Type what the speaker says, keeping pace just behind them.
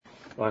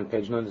on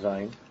page Nun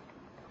Zayin,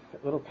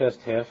 a little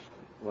past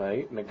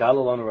halfway,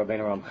 Megalolon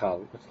Rabbeinu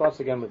Ramchal. It starts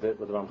again with the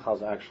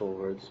Ramchal's actual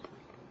words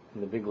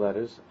in the big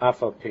letters.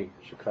 Afal Pi,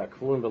 Shekra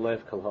Kvun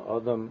Belev Kol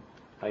Ha'odam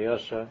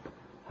Hayosha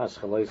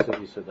Haschaleisa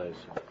Yisodaisu.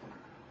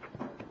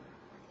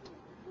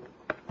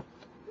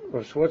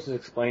 Rav Schwartz is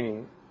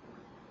explaining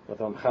what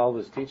Ramchal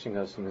was teaching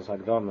us in his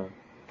Hagdama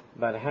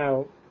about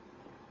how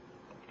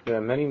there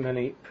are many,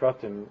 many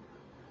pratim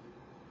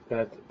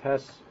that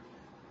pass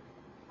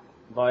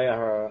by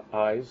our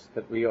eyes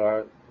that we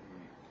are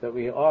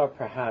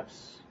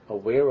perhaps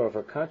aware of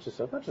or conscious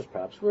of, not just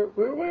perhaps,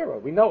 we're aware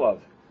of, we know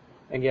of,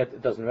 and yet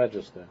it doesn't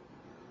register.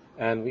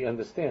 And we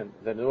understand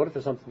that in order for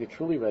something to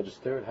truly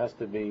register, it has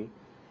to be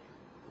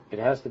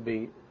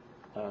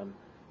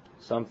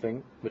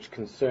something which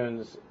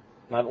concerns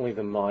not only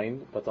the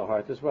mind, but the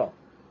heart as well.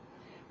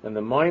 When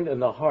the mind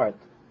and the heart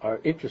are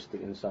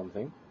interested in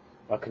something,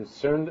 are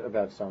concerned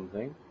about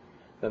something,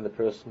 then the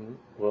person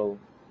will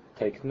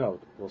take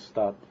note, will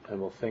stop,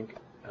 and will think,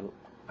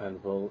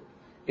 and will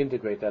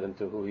integrate that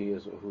into who he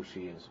is or who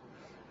she is.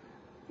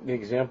 The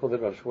example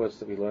that Rav Schwartz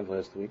that we learned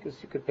last week is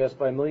you could pass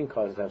by a million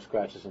cars that have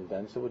scratches and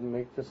dents. It wouldn't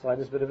make the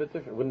slightest bit of a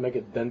difference. It wouldn't make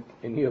a dent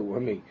in you or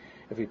me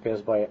if we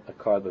pass by a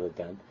car with a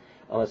dent,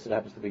 unless it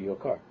happens to be your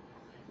car.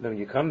 And then when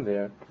you come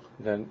there,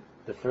 then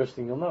the first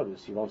thing you'll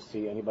notice, you won't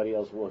see anybody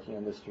else walking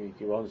on the street,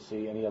 you won't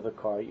see any other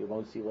car, you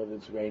won't see whether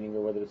it's raining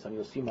or whether it's sunny.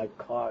 You'll see my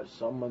car,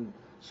 someone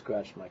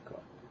scratched my car.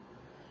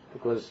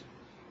 Because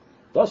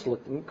thus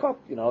looked in the cup,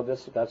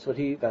 that's what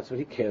he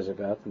cares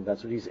about, and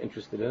that's what he's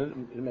interested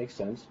in. It makes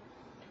sense.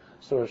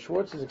 So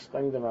Schwartz is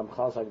explaining to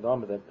Ramchal's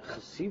Hagdama that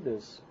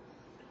Chassidus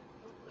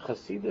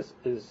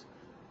is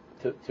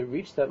to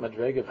reach that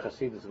madrega of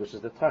Chassidus, which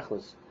is the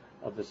tachlis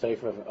of the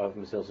Sefer of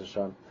Mesilas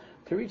Yesharim.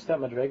 To reach that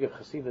madrega of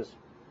Chassidus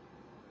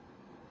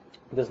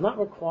does not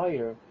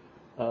require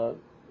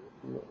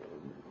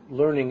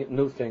learning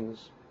new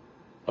things,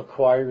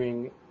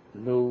 acquiring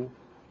new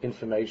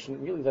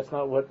information. Really, that's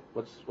not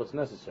what's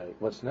necessary.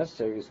 What's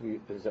necessary is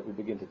that we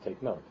begin to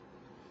take note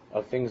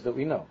of things that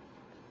we know,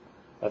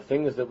 of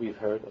things that we've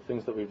heard, of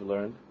things that we've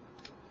learned.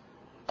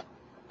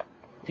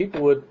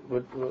 People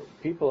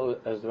people,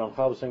 as the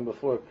Ramchal was saying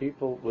before,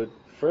 people would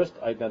first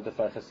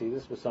identify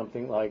Hasidus with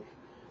something like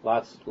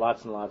lots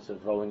and lots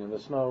of rolling in the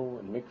snow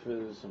and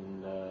mikvahs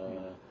and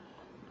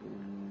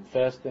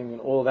fasting and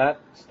all that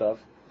stuff,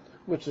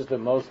 which is the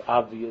most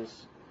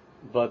obvious,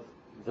 but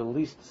the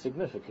least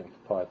significant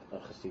part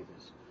of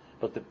Hasidus.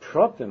 But the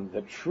pratim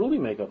that truly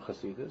make up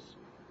Hasidus,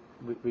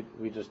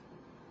 we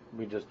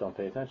just don't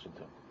pay attention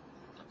to.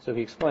 So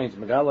he explains,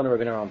 Megalon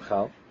Rabbeinu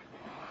Ramchal,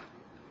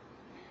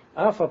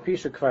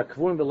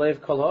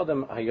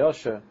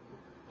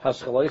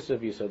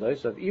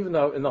 even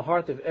though in the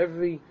heart of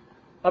every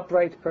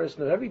upright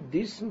person, of every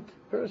decent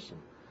person,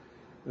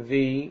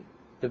 the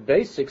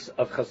basics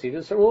of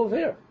Hasidus are all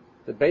there.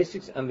 The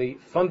basics and the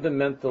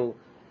fundamental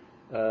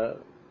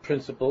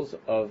principles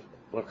of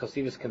what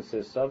Hasidus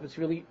consists of, it's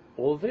really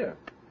all there.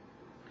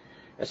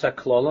 As a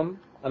klolam,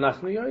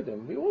 anachnu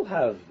yodim.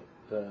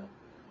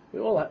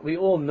 We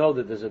all know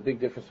that there's a big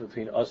difference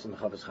between us and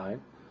Chafetz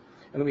Chaim,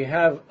 and we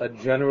have a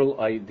general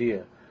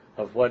idea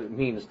of what it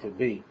means to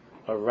be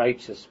a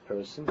righteous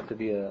person, to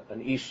be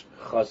an ish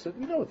chassid.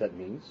 We know what that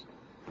means.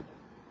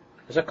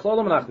 As a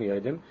klolam anachnu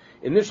yodim,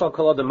 initial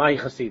kol adam mai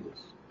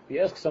Hasidus. If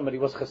you ask somebody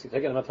what's Chassidus,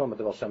 again I'm not talking about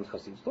the Baal Shem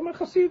Chassidus, I'm talking about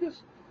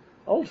Chassidus,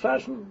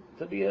 old-fashioned,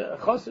 to be a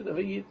chassid of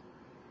a yid.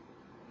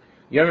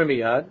 Yomer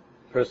miyad,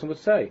 person would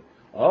say,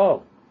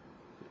 "Oh,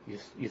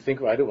 you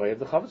think right away of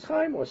the Chafetz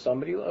Chaim, or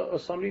somebody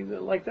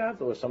like that,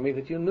 or somebody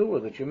that you knew or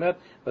that you met."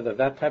 But of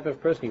that type of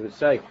person, you would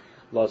say,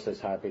 "Lo says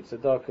harpei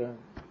tzedakah,"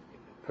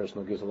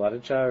 person who gives a lot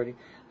of charity.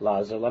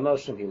 Lazar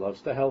lanoshim, he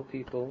loves to help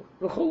people.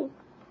 V'chulu.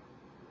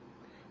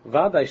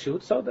 Vaday shehu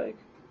tzodek.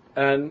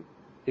 And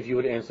if you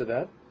would answer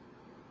that,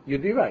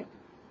 you'd be right.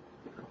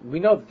 We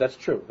know that that's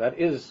true. That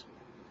is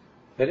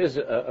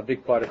a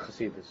big part of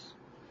Chassidus.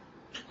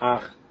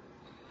 Ach,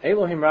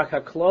 Elohim rak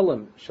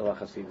haklolim shel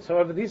Chassidus.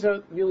 However, these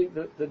are really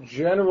the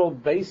general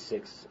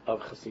basics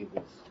of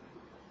Chassidus.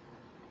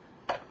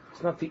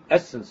 It's not the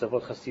essence of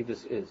what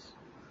Chassidus is.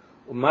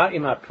 Uma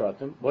im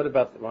hapratim. What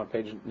about on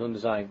page Nun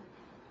Zayin?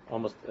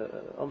 Almost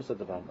at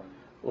the bottom.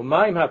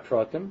 Uma im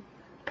hapratim.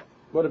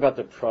 What about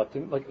the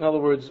pratim? Like, in other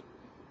words,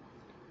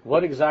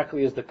 what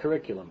exactly is the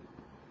curriculum?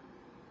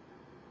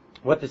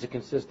 What does it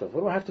consist of?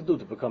 What do I have to do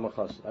to become a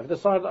chassid? I've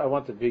decided I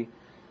want to be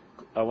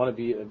a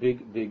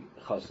big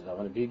chassid. I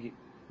want to be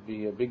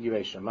a big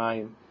Yirei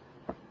Shamayim.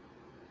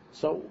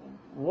 So,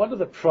 what are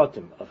the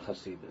pratim of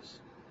Hasidus?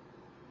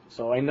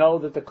 So I know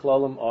that the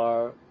klolim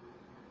are: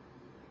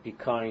 be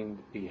kind,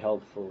 be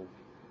helpful,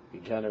 be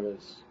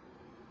generous,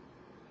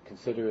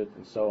 considerate,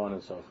 and so on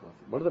and so forth.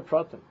 What are the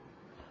pratim?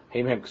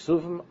 Heim hem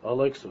ksuvim,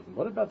 oloi ksuvim.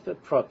 What about the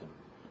pratim,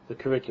 the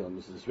curriculum?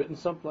 Is this written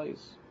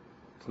someplace?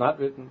 It's not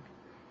written.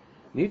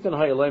 Nitan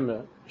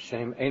ha'yalema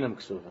shehem einam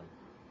ksuvim.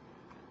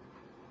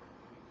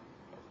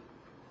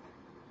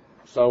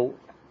 So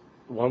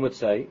one would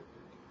say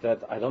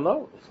that I don't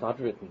know. It's not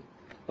written.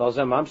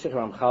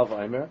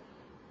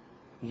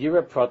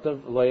 Yira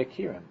Pratim Lo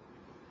Yakirim.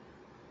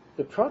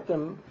 The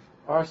Pratim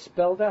are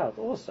spelled out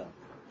also.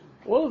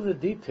 All of the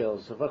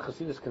details of what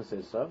Chassidus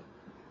consists of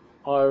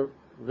are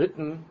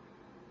written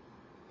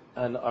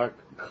and are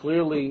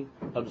clearly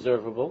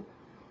observable.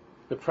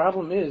 The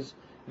problem is,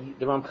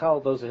 the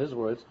Ramchal, those are his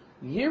words,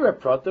 Yira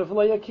Pratim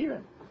Lo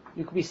Yakirim.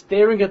 You could be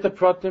staring at the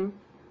Pratim,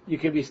 you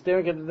could be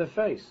staring at the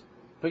face,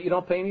 but you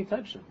don't pay any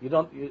attention.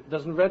 It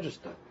doesn't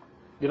register.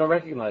 You don't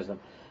recognize them.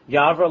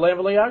 Yavra Lev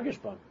Lo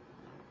Yargish Bam.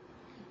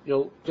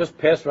 You'll just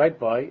pass right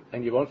by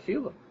and you won't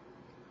feel them.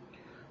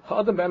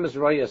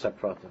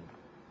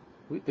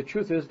 The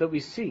truth is that we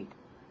see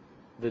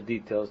the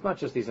details. Not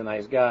just he's a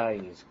nice guy,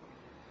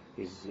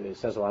 he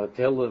says a lot of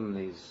Tehillim,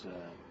 he's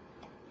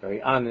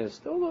very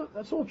honest.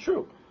 That's all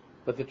true.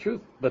 But the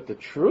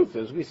truth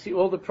is we see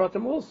all the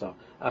pratim also.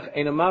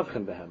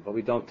 But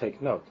we don't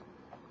take note.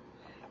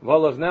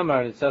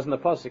 It says in the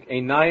pasuk,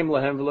 Einayim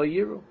lahem v'lo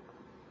yiru.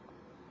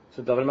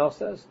 So David Melch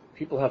says,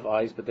 people have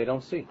eyes but they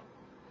don't see.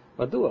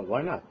 Madua,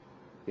 why not?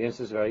 The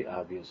answer is very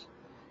obvious.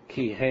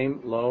 Ki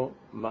heim lo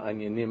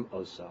ma'anyanim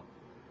osa.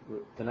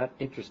 They're not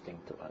interesting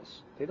to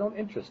us. They don't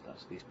interest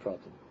us, these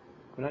pratim.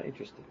 We're not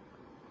interested.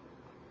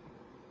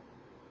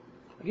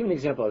 I'll give you an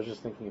example I was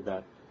just thinking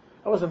about.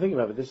 I wasn't thinking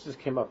about it, this just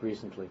came up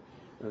recently.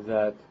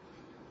 That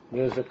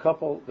there's a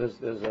couple,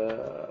 there's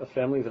a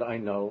family that I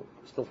know,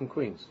 still from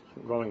Queens,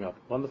 growing up,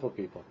 wonderful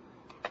people.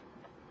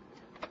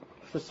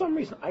 For some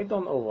reason, I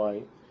don't know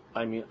why,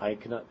 I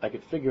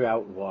could figure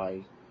out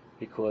why,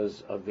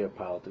 because of their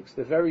politics.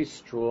 They're very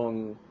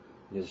strong,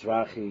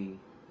 Mizrahi,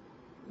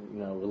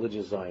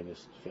 religious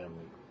Zionist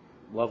family.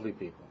 Lovely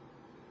people.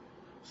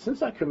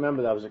 Since I can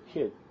remember that I was a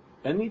kid,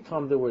 any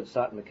time the word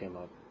Satmar came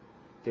up,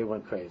 they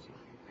went crazy.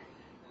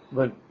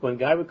 When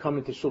guy would come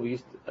into shul,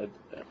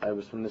 I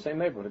was from the same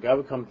neighborhood. A guy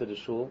would come into the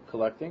shul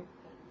collecting.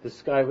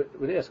 This guy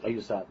would ask, "Are you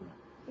Satmar?"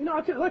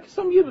 Like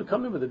some yid would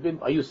come in with a bin,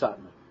 "Are you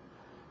Satmar?"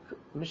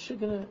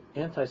 Michigan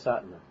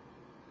anti-Satmar.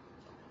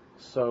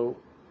 So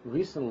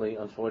recently,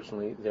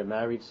 unfortunately, their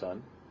married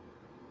son,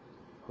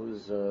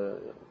 who's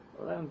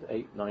around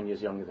 8-9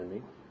 years younger than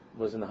me,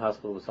 was in the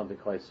hospital with something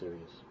quite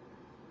serious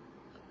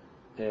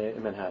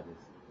in Manhattan.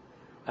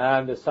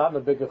 And the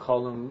Satmar Bikkur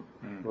Cholim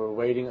were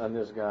waiting on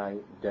this guy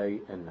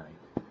day and night.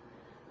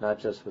 Not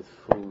just with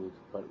food,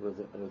 but with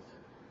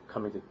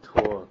coming to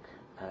talk.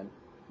 And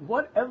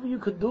whatever you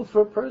could do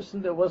for a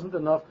person, there wasn't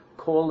enough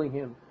calling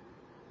him.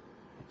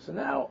 So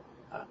now,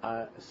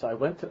 I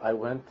went to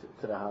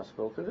the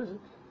hospital to visit.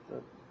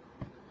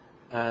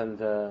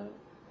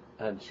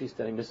 And she's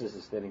standing, Mrs.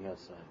 is standing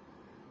outside.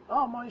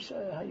 "Oh,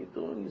 Moshe, how you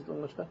doing?" He's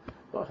doing much better.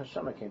 "Baruch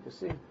Hashem, I came to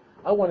see you.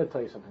 I want to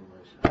tell you something,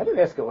 Moshe." I didn't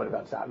ask her what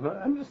about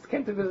Satmar. I just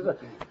came to visit.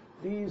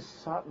 These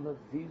Satmar,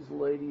 these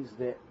ladies,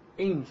 they're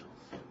angels.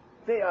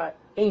 They are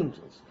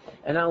angels.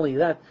 And not only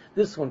that,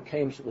 this one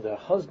came with her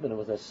husband and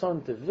with her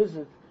son to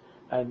visit,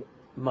 and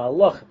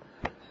Malachim.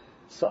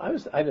 So I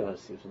didn't want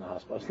to see it from the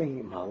hospital. I was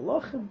thinking,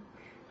 Malachim?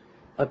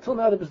 Until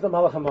now, there was the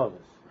Malachim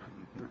Avos.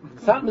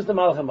 Satmar is the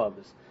Malachim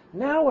Avos.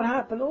 Now what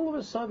happened? All of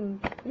a sudden,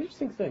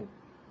 interesting thing.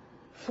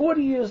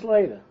 40 years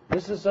later,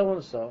 Mrs.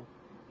 So-and-so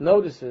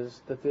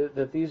notices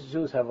that these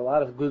Jews have a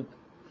lot of good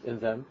in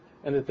them,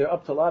 and that they're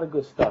up to a lot of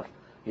good stuff.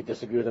 You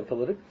disagree with them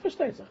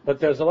politically, but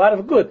there's a lot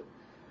of good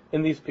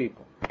in these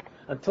people.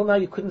 Until now,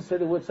 you couldn't say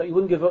the word. So you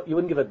wouldn't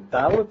give a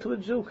dollar to a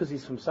Jew because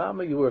he's from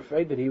Satmar. You were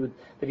afraid that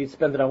he'd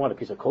spend it on a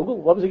piece of kugel.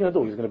 What was he going to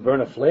do? He was going to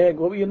burn a flag.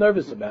 What were you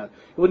nervous about?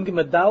 You wouldn't give him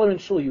a dollar in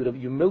shul. You would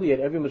humiliate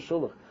every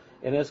mashulach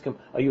and ask him,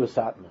 "Are you a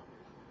Satmar?"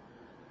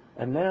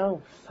 And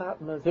now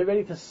Satmar, they're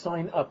ready to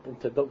sign up and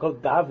to go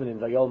daven in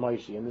Vayol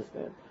Moshe.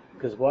 Understand?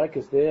 Because why?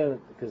 Because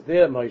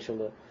their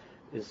Moshe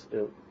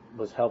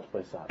was helped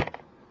by Satmar.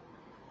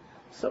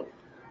 So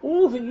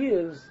all the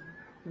years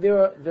there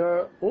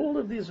are all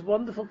of these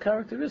wonderful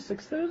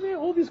characteristics. There are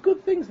all these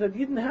good things that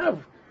you didn't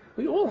have.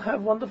 We all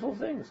have wonderful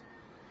things.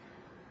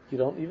 You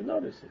don't even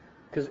notice it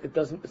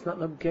because it's not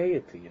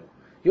nogea to you.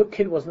 Your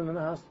kid wasn't in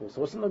the hospital,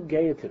 so it's not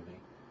nogea to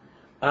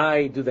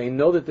me. Do they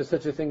know that there's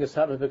such a thing as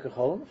Satmar Bikkur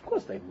Cholim? Of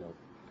course they know.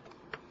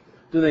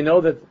 Do they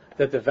know that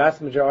the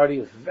vast majority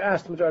of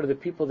the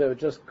people that are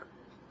just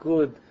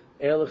good,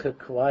 ehrlich,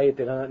 quiet,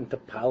 they're not into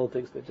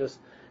politics, they're just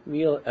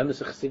real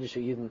emes chassidish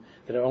yidden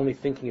that are only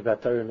thinking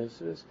about Torah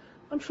mitzvahs?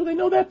 I'm sure they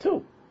know that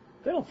too.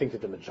 They don't think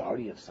that the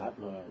majority of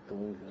Satmar are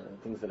doing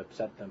things that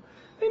upset them.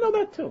 They know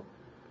that too.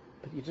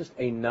 But you just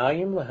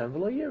einayim lahem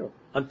v'lo yiru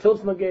until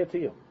it's nogea to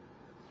you.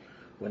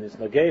 When it's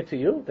nogea to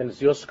you, then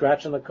it's your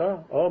scratch in the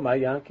car. Oh, my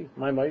Yankee,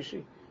 my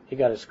Moshe, he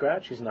got a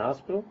scratch. He's in the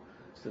hospital.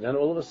 So then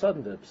all of a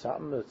sudden, the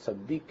Satmar,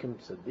 tzaddikim,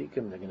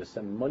 they're going to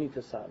send money to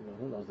Satmar.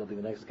 Who knows? They'll be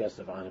the next guest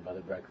of honor by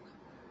the breakfast.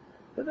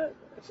 But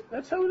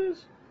that's how it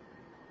is.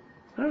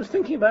 I was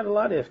thinking about it a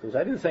lot afterwards.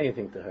 I didn't say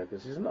anything to her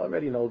because she's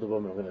already an older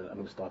woman. I'm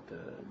going to start.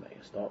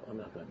 I'm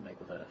not going to make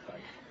with her a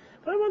fight.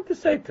 But I wanted to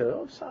say to her,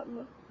 "Oh,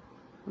 Satmar,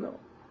 no."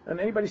 And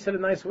anybody said a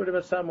nice word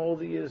about Satmar all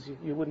the years,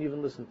 you wouldn't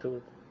even listen to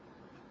it.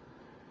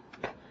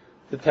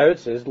 The Torah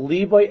says,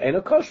 "Liboy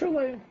eno kosher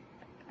leim."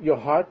 Your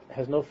heart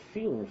has no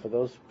feeling for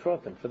those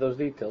pratim, for those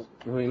details.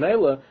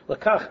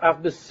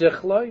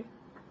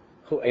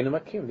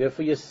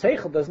 Therefore, your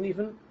seichel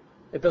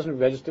doesn't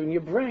register in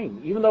your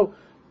brain, even though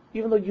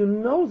you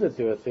know that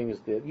there are things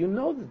there, you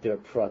know that there are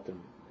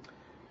pratim,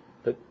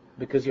 but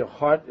because your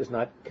heart is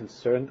not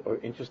concerned or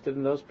interested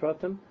in those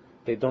pratim,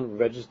 they don't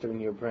register in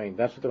your brain.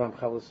 That's what the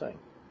Ramchal is saying.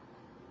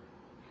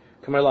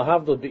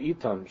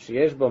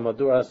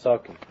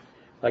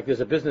 Like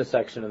there's a business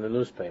section in the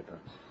newspaper.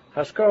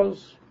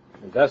 Hashkos,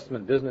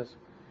 investment, business.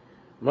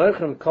 So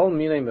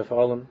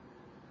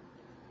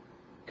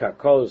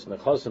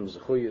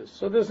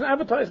there's an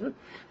advertisement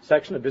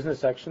section, a business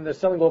section. They're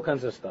selling all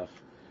kinds of stuff.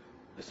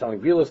 They're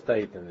selling real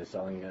estate and they're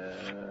selling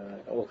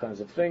all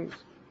kinds of things.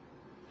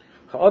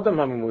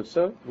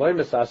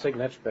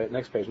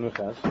 Next page,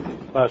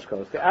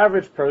 the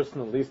average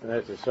person, at least in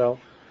Eretz Yisrael,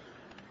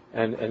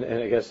 and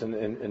I guess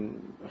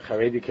in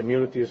Haredi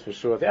communities for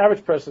sure, the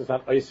average person is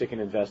not Isaac in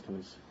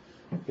investments.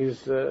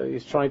 He's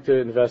trying to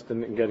invest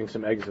in getting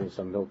some eggs and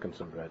some milk and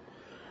some bread.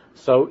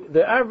 So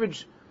the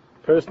average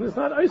person is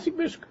not Isaac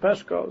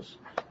Peshkos.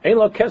 Ein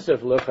lo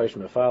kesef lo chaysh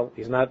mefal.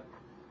 He's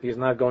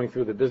not going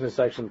through the business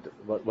section.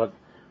 What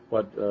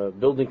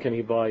building can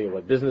he buy, or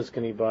what business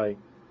can he buy?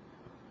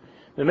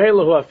 So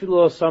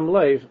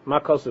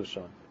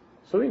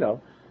we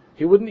know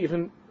he wouldn't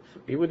even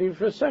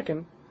for a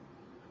second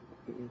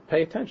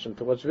pay attention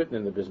to what's written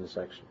in the business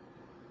section.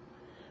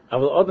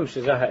 But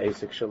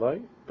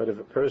if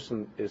a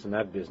person is in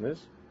that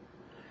business,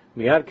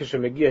 the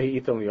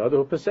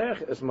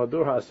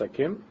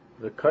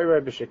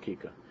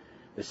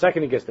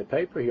second he gets the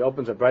paper, he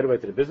opens up right away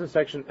to the business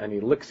section and he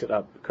licks it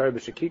up.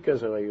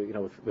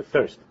 With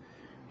thirst,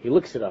 he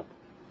licks it up.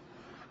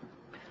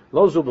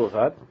 Lo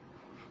zubulvad,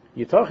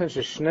 yitochen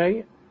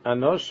sheshnei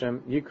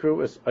anoshem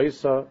yikru es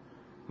oisa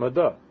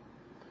mada.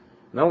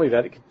 Not only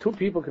that, two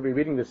people could be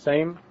reading the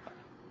same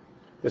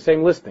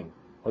listing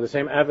or the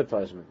same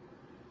advertisement.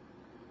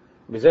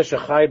 And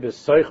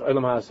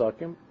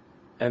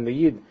the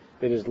yid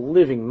that is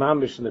living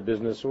mamish in the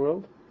business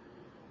world,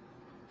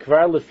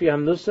 by the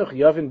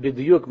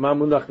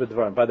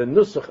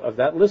nusach of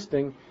that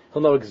listing,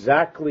 he'll know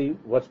exactly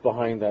what's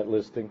behind that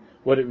listing,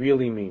 what it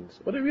really means.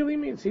 What it really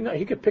means.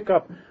 He could pick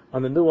up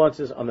on the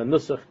nuances, on the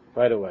nusach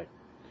right away.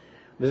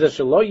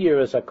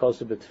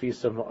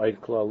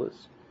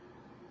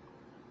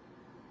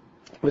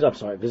 I'm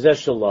sorry.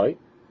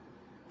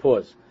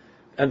 Pause.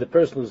 And the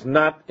person who's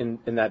not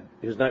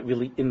who's not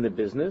really in the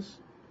business,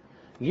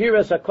 he'll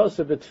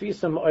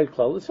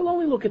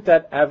only look at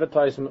that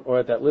advertisement or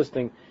at that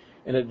listing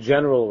in a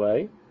general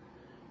way.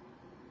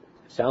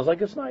 It sounds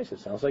like it's nice. It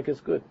sounds like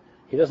it's good.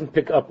 He doesn't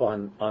pick up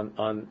on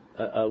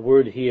a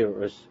word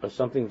here or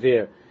something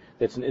there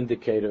that's an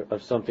indicator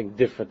of something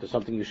different or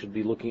something you should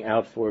be looking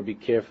out for or be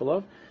careful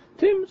of.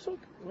 Tim,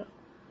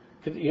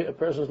 a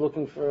person's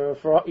looking for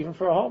even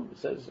for a home. It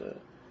says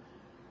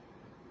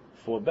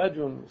 4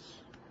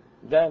 bedrooms.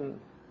 Then,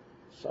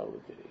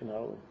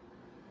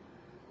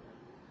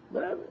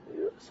 whatever.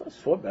 So it's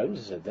 4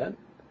 bedrooms. It said then.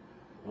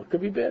 What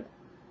could be bad?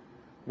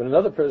 But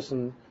another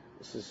person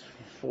says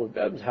 4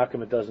 bedrooms. How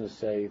come it doesn't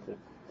say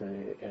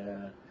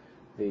that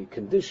the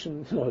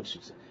condition? No,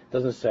 it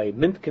doesn't say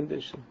mint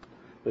condition,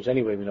 which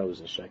anyway we know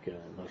is a sheker.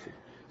 It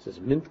says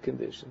mint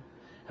condition.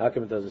 How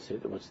come it doesn't say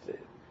that? What's the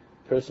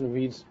person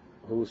reads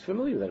who's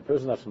familiar with that? A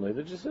person not familiar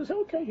with it just says,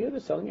 okay, here they're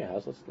selling your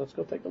house. Let's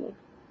go take a look.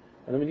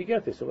 And then when you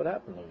get there, so what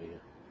happened over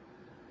here?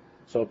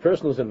 So a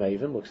person who's a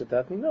maven looks at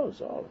that and he knows,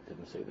 it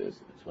didn't say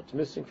this. It's what's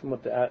missing from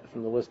the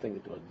listing.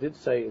 It did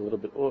say a little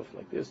bit off,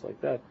 like this,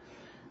 like that.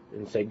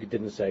 It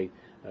didn't say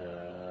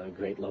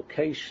great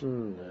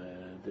location,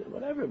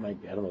 whatever it might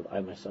be. I don't know.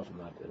 I myself am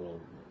not at all.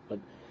 But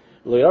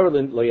so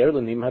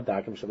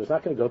there's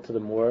not going to go to the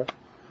more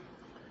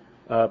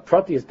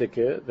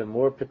the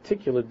more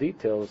particular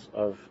details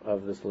of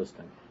this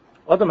listing.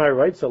 Adam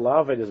writes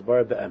is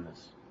bar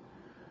be'emes.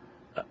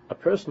 A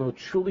person who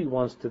truly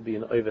wants to be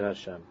an Oved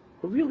Hashem,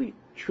 who really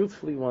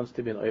truthfully wants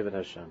to be an Oved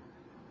Hashem.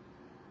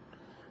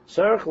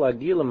 Tzarich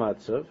lagi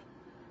l'matzav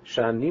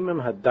sha'animim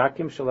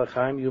hadakim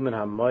shalachaim yu min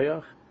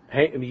hamoyach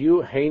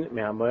yu hein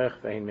me'hamoyach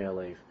v'hein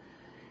me'alev.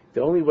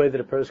 The only way that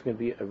a person can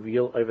be a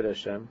real Oved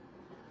Hashem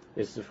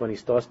is if when he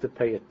starts to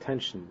pay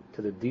attention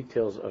to the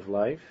details of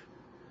life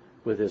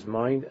with his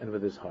mind and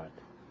with his heart.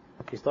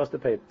 He starts to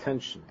pay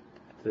attention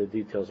to the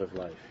details of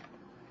life.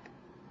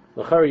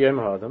 L'char yom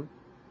ha'adam.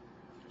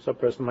 So a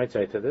person might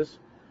say to this,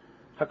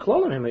 Look,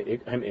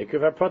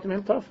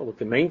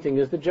 the main thing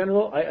is the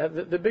general,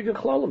 the bigger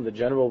klolim,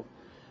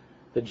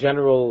 the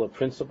general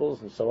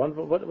principles and so on.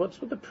 But what's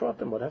with the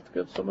pratim? What have to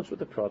go so much with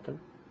the pratim?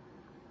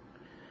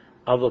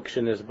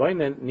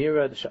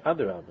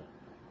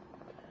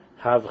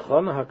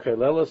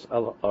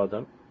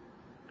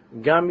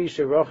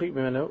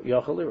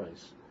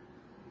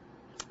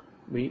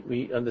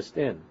 We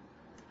understand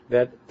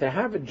that to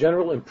have a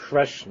general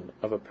impression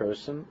of a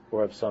person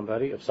or of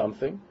somebody, of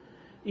something,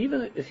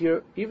 even if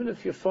you're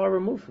far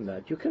removed from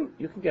that, you can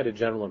get a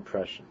general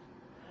impression.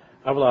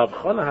 But what's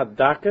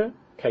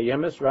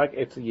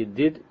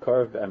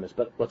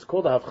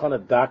called a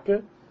havchana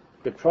daka,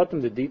 the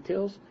pratim, the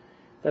details,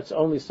 that's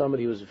only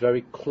somebody who's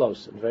very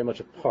close and very much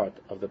a part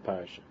of the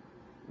parasha.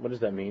 What does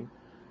that mean?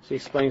 So he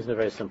explains in a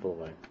very simple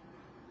way.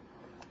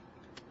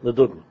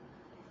 L'dugma.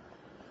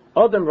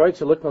 Adam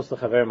writes a liknos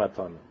l'chaver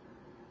matana.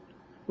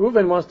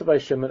 Reuven wants to buy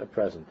Shimon a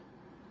present.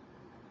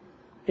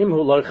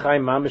 Imhu lo chai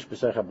mamish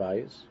b'seich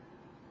habayis.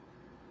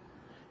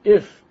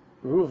 If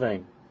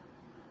Reuven,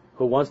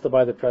 who wants to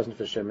buy the present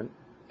for Shimon,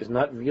 is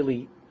not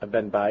really a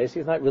ben bayis,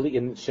 he's not really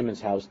in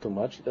Shimon's house too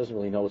much, he doesn't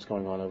really know what's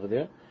going on over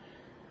there.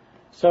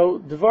 So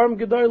dvarim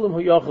gedolim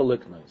hu yachal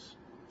liknos.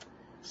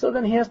 So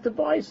then he has to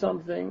buy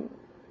something,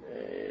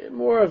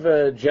 more of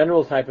a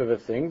general type of a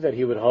thing that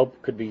he would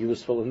hope could be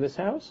useful in this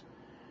house.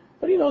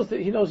 But he knows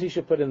he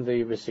should put in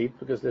the receipt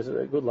because there's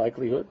a good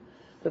likelihood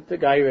that the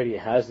guy already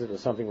has it or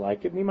something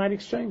like it, and he might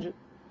exchange it.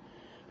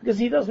 Because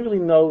he doesn't really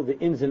know the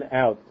ins and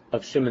outs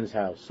of Shimon's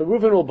house. So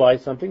Reuven will buy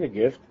something, a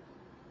gift.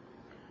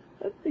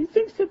 He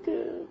thinks that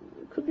it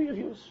could be of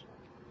use.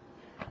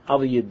 Al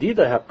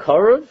Yedida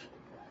HaKarav,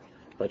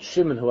 but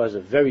Shimon, who has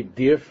a very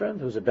dear friend,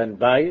 who's a ben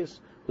bayis,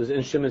 who's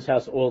in Shimon's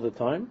house all the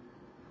time,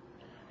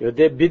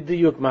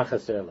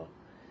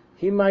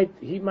 he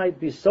might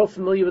be so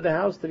familiar with the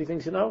house that he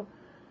thinks,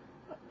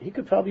 he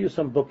could probably use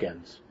some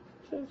bookends.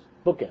 He says,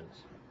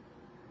 bookends.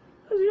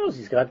 Because he knows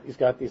he's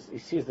got these, he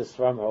sees the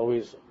Sram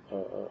always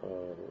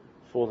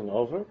falling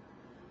over,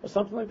 or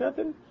something like that,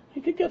 then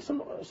he could get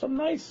some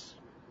nice,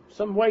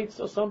 some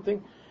weights or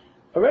something.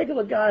 A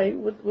regular guy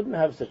wouldn't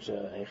have such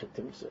a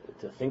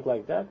to think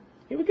like that.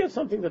 He would get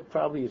something that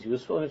probably is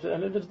useful,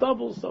 and if it's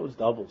doubles, so it's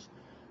doubles.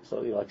 So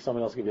like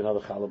someone else give you another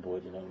challah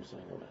board, you know what I'm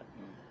saying?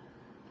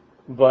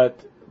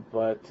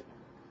 But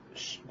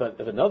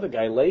if another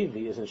guy,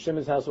 Levi, is in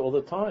Shimon's house all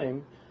the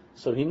time,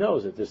 so he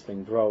knows that this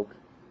thing broke,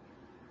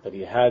 that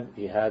he had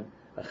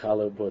a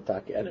challah board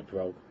and it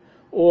broke,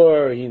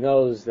 or he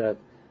knows that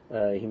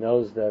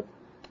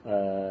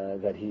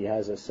he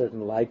has a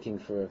certain liking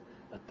for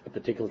a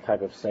particular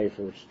type of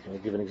sefer, which I'll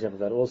give an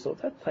example of that also.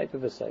 That type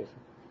of a sefer.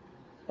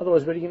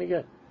 Otherwise, what are you going to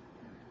get?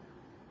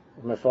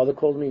 My father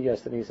called me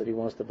yesterday. He said he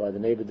wants to buy. The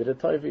neighbor did a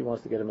taiva. He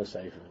wants to get him a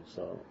sefer,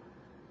 so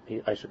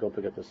I should go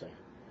pick up the sefer.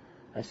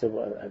 I said,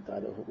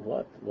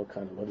 what?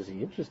 What is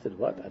he interested?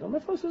 What? I don't know. My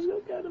father says, go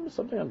get him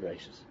something on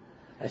gracious.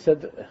 I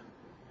said,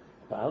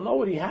 I don't know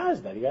what he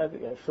has. That he got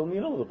to fill me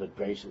in a little bit,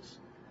 gracious.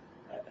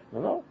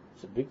 No,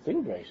 it's a big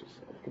thing, gracious.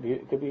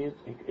 It could be.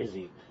 Is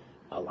he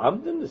a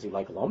lamdin? Does he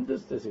like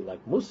lamdis? Does he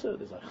like musa?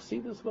 Does he like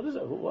chassidus? What is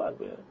it? What?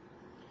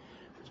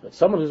 But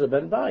someone who's a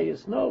ben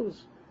bayis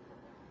knows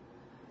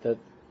that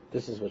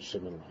this is what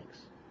Shimon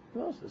likes.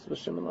 Knows this is what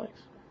Shimon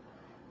likes.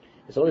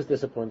 It's always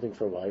disappointing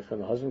for a wife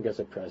when the husband gets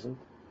a present,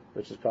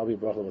 which is probably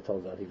bracha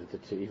v'tol even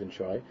to even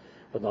try,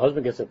 but the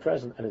husband gets a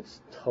present and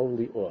it's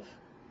totally off.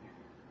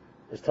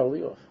 It's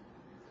totally off.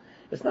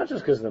 It's not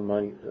just because of the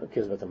money. Who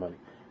cares about the money?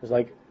 It's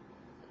like,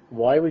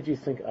 why would you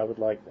think I would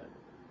like that?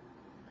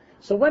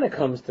 So when it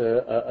comes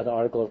to an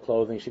article of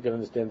clothing, she can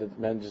understand that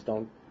men just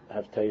don't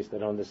have taste, they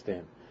don't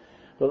understand.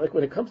 But like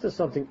when it comes to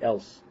something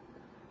else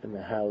in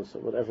the house, or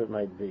whatever it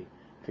might be,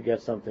 to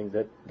get something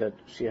that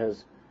she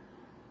has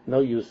no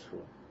use for,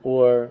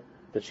 or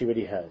that she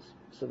already has,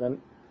 so then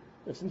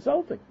it's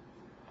insulting.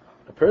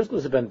 A person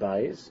who's a ben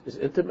bayis is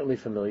intimately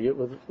familiar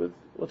with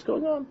what's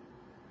going on.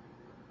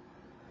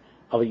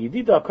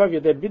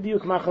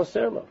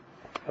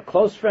 A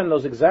close friend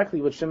knows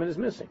exactly what Shimon is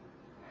missing.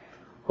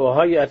 He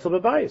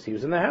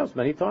was in the house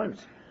many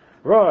times.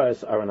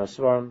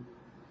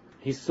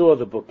 He saw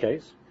the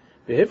bookcase.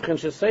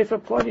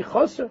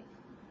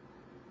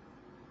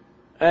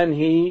 And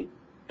he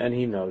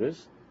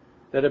noticed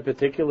that a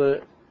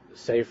particular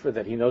sefer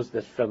that he knows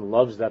this friend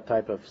loves, that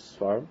type of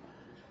svarim,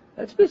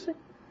 that's missing.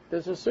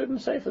 There's a certain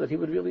sefer that he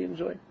would really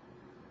enjoy.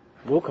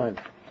 What kind?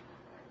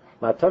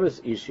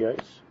 Matavis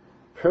ishiyos,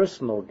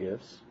 personal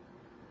gifts.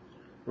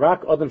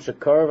 Rak adam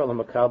shekarv al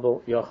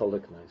makabel yachal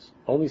liknais.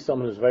 Only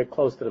someone who's very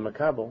close to the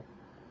makabel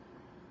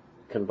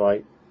can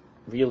buy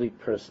really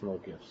personal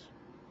gifts.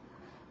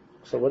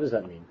 So what does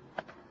that mean?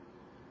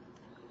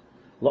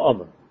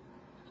 La'amr,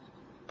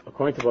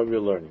 according to what we're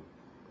learning,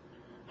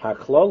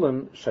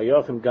 ha'klolim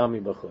shayachim gam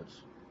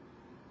mibachutz.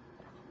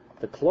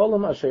 The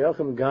klolim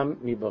shayachim gam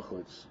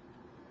mibachutz.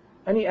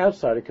 Any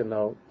outsider can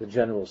know the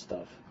general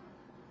stuff.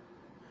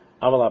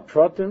 Aval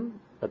ha'pratim,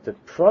 but the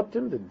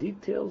pratim, the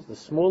details, the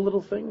small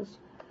little things,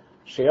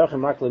 shayachim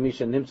mak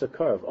lemisha nimtza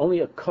karv.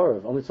 Only a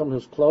karv, only someone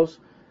who's close,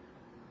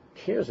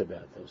 cares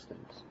about those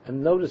things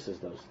and notices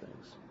those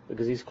things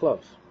because he's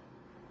close.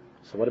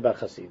 So what about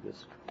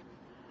Chasidus?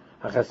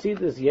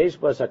 HaChasidus yesh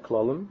ba es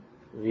haklolim,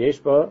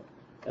 v'yesh ba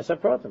es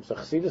hapratim. So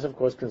Chasidus, of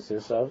course,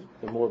 consists of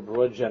the more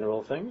broad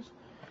general things,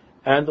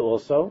 and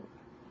also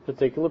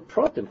particular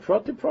pratim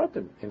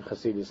in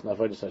Chasidus,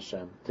 Navodas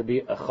Hashem, to be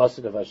a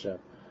Chassid of Hashem.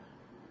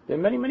 There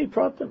are many, many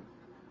pratim.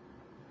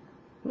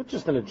 Not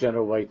just in a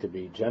general way to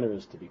be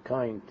generous, to be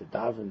kind, to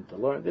daven, to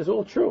learn. This is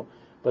all true.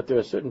 But there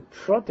are certain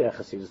pratim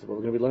Chasidus that we're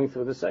going to be learning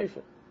through the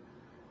Sefer.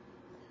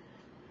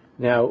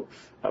 Now,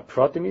 a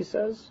pratim, he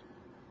says,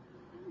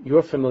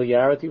 your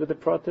familiarity with the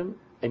pratim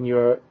and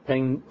your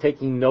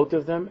taking note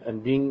of them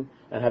and being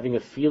and having a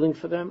feeling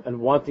for them and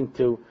wanting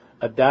to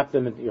adapt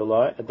them into your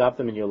life,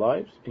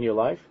 in your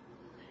life.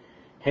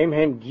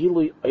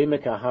 Gilui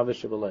oimek ahava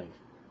shebalev.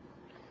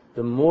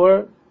 The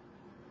more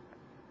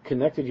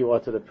connected you are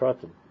to the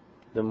pratim,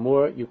 the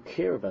more you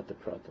care about the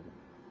pratim,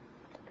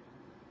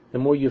 the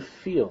more you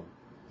feel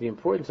the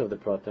importance of the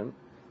pratim,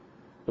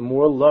 the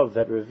more love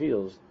that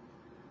reveals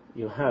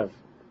you have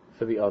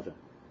for the other.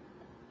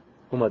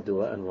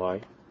 Umadua, and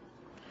why?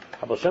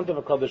 Abel Shem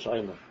Tov HaKadosh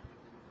Eimer.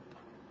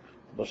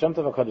 Abel Shem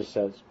Tov HaKadosh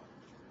says,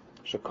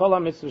 Shekol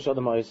ha-mitzvah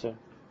sh'adam ha'oser,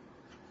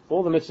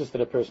 all the mitzvahs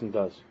that a person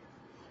does,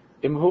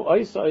 Imhu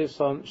oisa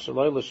oisan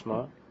shaloi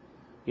lishma,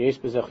 yesh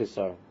b'zeh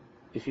chisar.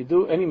 If you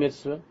do any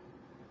mitzvah,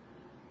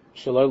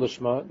 shaloi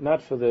lishma,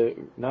 not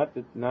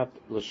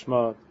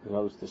lishma, in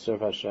other words, to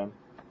serve Hashem,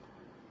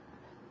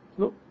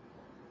 no,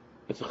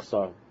 it's a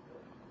chisar.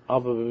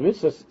 But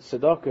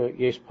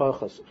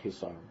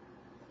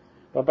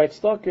by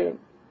tzedakah,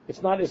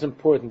 it's not as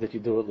important that you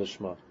do it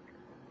lishma.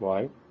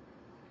 Why?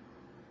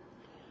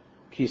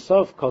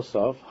 Kisov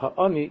kosov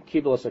ha'ani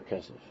kiblas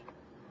hakesef.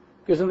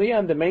 Because in the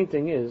end, the main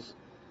thing is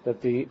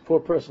that the poor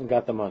person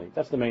got the money.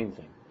 That's the main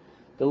thing.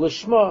 The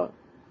lishma,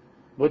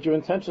 what your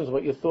intentions,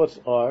 what your thoughts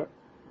are,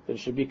 that it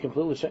should be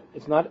completely.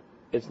 It's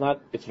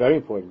very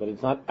important, but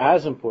it's not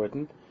as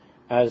important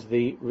as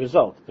the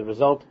result. The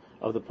result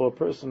of the poor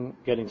person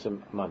getting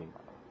some money.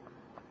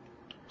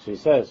 So he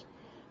says,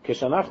 we're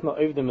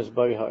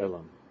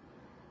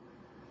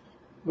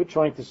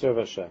trying to serve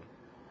Hashem.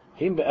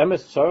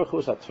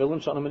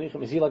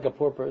 Is he like a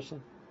poor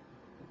person?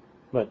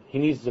 But he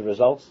needs the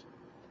results.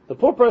 The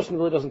poor person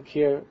really doesn't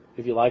care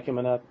if you like him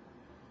or not.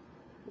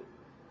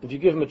 If you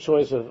give him a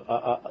choice of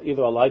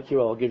either I like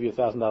you or I'll give you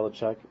 $1,000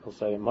 check, he'll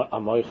say, I'm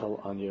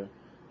moichel on your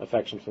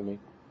affection for me.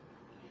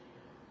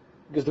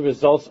 Because the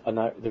results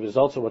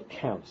are what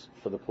counts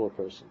for the poor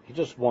person. He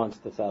just wants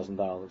the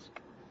 $1,000.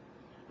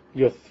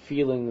 Your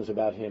feelings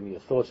about him, your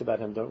thoughts about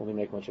him don't really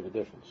make much of a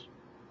difference.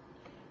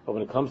 But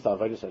when it comes to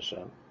Avodas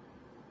Hashem,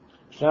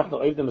 does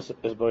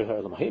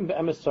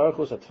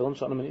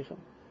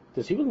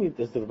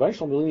the Rebbe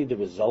Shalom really need the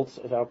results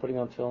of our putting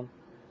on tefillin?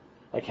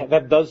 Like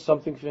that does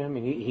something for him,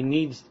 and he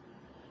needs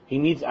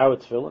our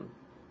tefillin.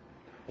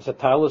 It's a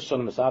talus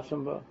shonim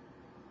esafim ba.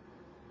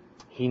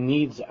 He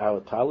needs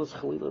our talus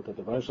chalila, that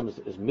the Rebbe Shalom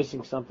is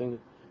missing something,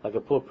 like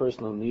a poor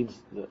person who needs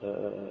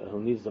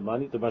the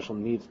money. The Rebbe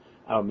Shalom needs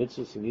our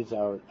mitzvahs. He needs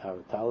our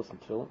talus and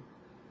tefillin.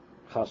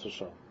 Chas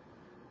v'shalom.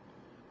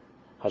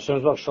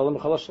 Hashem's Baruch Shalom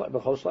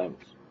b'chol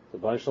shleimus. The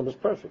Rebbe Shalom is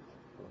perfect.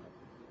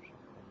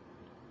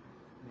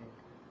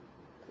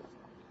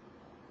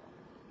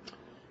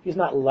 He's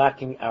not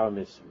lacking our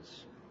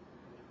mitzvahs.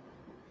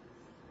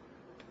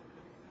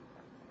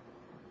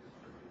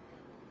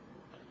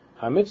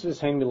 Our mitzvahs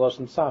hang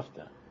miloshen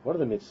safta. What are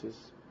the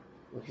mitzvahs?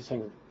 Look, he's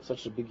saying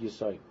such a big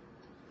yesod.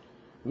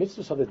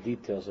 Mitzvahs are the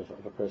details of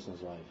a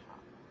person's life.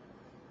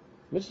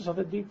 Mitzvahs are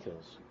the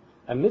details.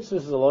 And mitzvahs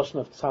is a lotion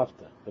of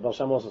tzavta. The Baal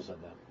Shem also said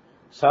that.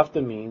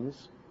 Tzavta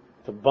means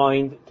to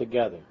bind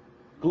together.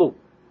 Glue.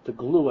 To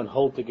glue and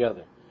hold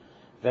together.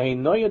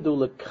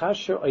 V'heinoyadu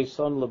lekasher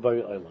oisan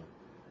lebari olam.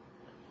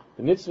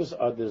 The mitzvahs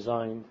are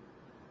designed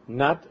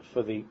not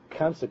for the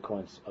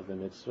consequence of the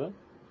mitzvah,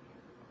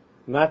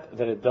 not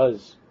that it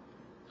does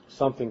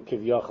something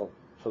kivyachal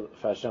for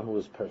Hashem who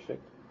is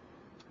perfect,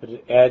 but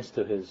it adds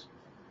to his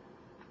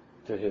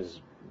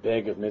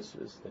bag of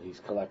mitzvahs that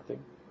he's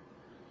collecting.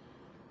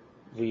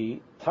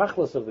 The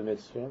tachlis of the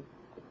mitzvah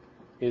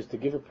is to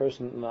give a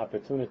person an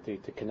opportunity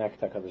to connect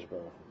to HaKadosh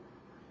Baruch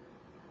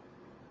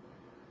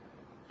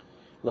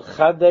Hu.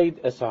 L'chadeid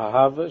es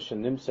ha'ahava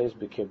shenimtzeis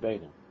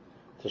b'kirbeinu.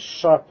 To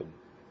sharpen,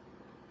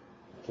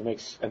 to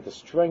make and to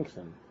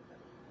strengthen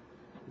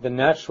the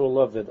natural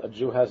love that a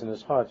Jew has in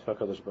his heart for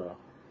HaKadosh Baruch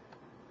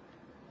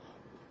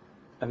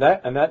Hu. And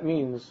that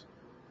means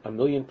a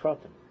million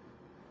pratim.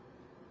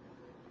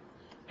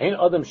 Ein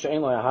adam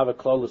she'ein lo ahava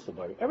klolus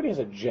l'bari. Everybody has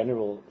a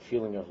general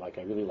feeling of like,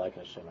 I really like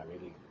Hashem. I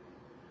really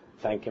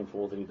thank Him for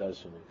all that He does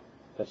for me.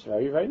 That's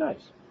very, very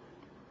nice.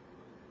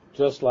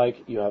 Just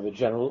like you have a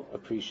general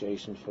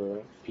appreciation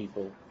for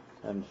people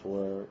and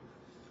for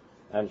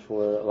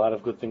a lot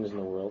of good things in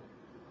the world.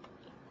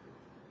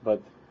 But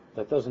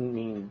that doesn't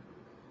mean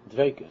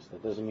dveikus.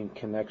 That doesn't mean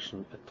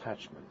connection,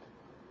 attachment.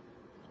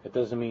 It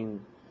doesn't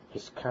mean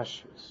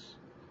hiskashrus.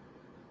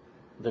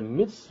 The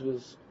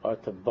mitzvahs are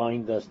to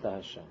bind us to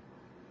Hashem.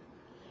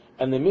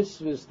 And the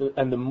mitzvahs,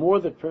 and the more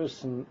the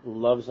person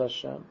loves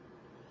Hashem,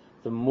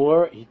 the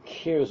more he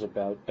cares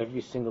about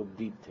every single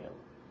detail.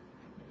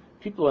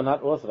 People who are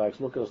not Orthodox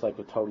look at us like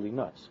we're totally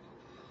nuts.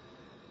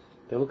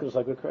 They look at us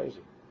like we're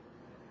crazy.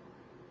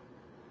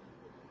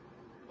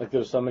 Like there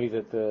was somebody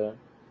that there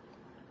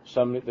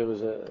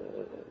was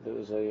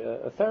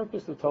a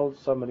therapist who told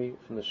somebody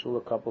from the shul,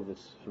 a couple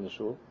that's from the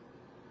shul,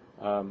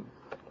 that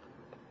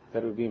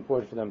it would be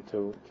important for them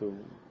to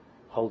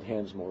hold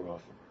hands more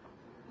often.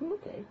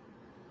 Okay.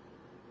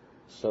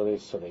 So they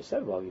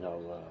said, well,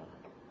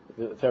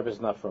 the therapist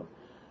is not from.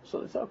 So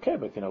they said, okay,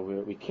 but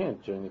we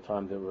can't during the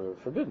time that we're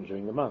forbidden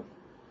during the month.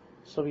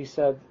 So he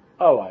said,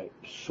 oh, I'm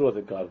sure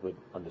that God would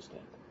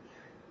understand.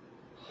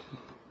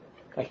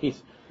 He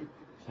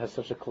has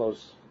such a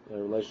close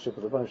relationship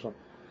with the Rebbeinu.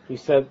 He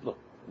said,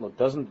 look,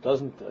 doesn't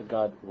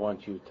God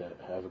want you to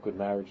have a good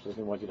marriage? Doesn't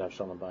He want you to have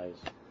shalom bayis?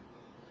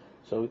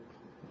 So,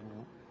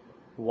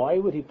 why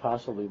would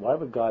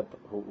God,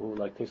 who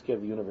like takes care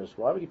of the universe,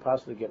 why would He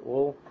possibly get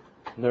all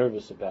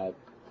nervous about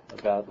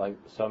like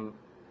some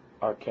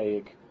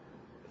archaic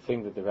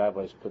thing that the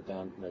rabbis put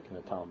down like in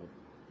the Talmud?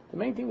 The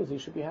main thing is you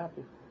should be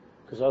happy,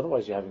 because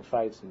otherwise you're having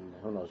fights, and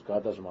who knows?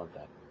 God doesn't want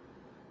that.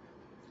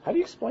 How do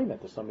you explain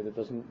that to somebody that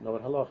doesn't know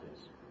what halach is?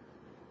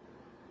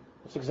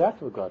 That's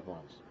exactly what God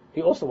wants.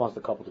 He also wants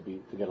the couple to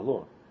get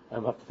along. I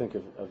don't have to think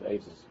of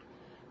ages,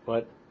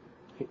 but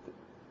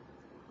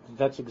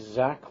that's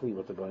exactly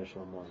what the Baruch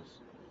Shalom wants.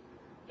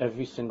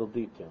 Every single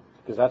detail,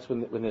 because that's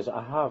when there's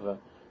ahava,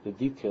 the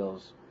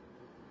details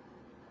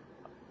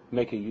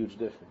make a huge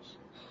difference.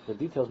 The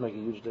details make a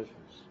huge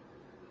difference.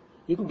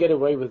 You can get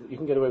away with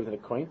an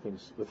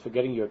acquaintance, with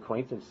forgetting your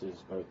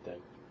acquaintance's birthday,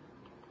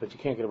 but you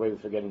can't get away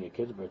with forgetting your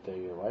kid's birthday,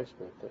 or your wife's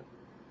birthday,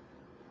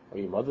 or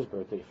your mother's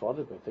birthday, your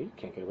father's birthday. You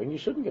can't get away, and you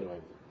shouldn't get away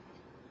with it.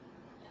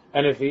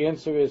 And if the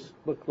answer is,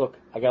 look,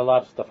 I got a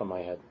lot of stuff in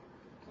my head,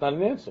 it's not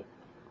an answer.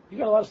 You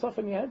got a lot of stuff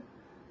in your head.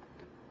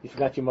 You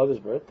forgot your mother's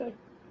birthday.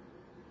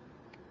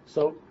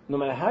 So no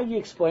matter how you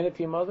explain it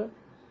to your mother,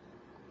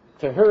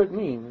 to her it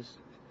means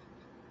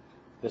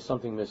there's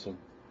something missing.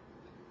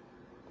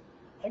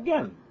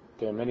 Again,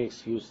 there are many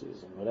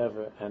excuses and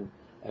whatever, and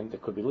there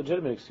could be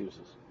legitimate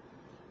excuses,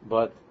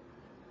 but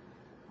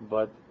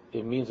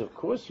it means, of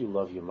course, you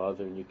love your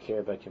mother and you care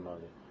about your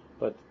mother,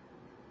 but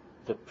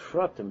the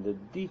pratim, the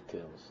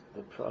details,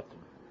 the pratim.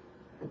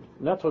 I'm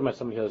not talking about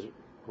somebody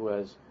who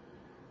has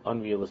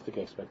unrealistic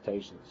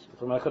expectations. I'm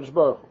talking about HaKadosh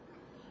Baruch Hu,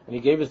 and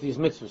He gave us these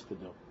mitzvahs to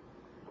do.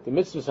 The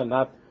mitzvahs are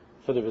not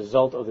for the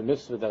result of the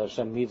mitzvah that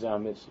Hashem needs our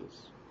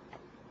mitzvahs.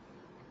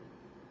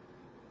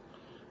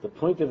 The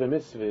point of a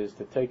mitzvah is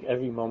to take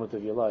every moment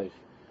of your life,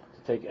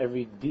 to take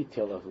every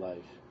detail of life,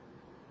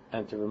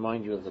 and to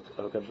remind you of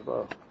HaKadosh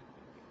Baruch Hu,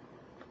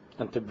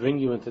 and to bring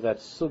you into that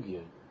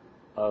sugya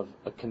of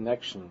a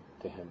connection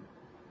to Him.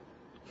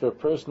 For a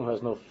person who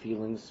has no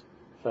feelings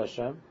for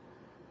Hashem,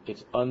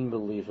 it's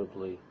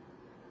unbelievably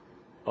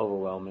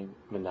overwhelming,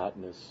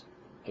 monotonous,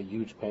 a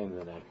huge pain in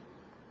the neck.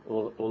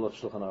 All of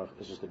Shulchan Aruch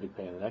is just a big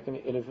pain in the neck, and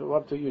if it were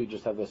up to you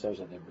just have the 7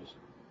 numbers.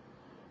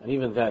 And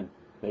even then,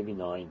 maybe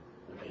 9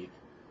 or 8.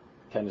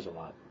 10 is a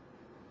lot.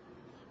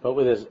 But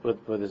where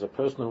there's a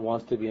person who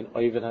wants to be an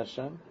Oved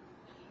Hashem,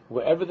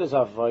 wherever there's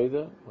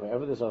avodah,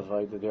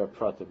 there are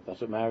pratim.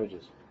 That's what marriage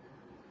is.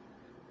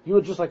 You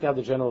would just like to have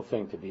the general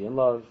thing, to be in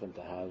love and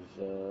to have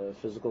a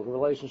physical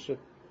relationship.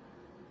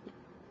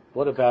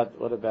 What about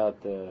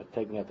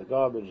taking out the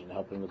garbage and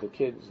helping with the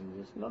kids?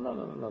 And this? No.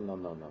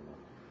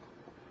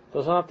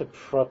 Those are not the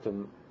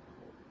pratim.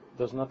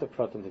 Those are not the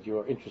pratim that you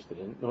are interested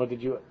in, nor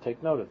did you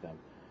take note of them.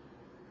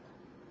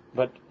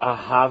 But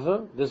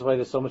ahava, this is why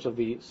there's so much of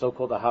the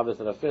so-called ahavas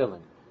that are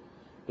failing,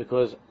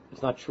 because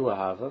it's not true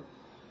ahava.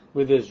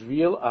 Where there's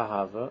real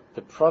ahava,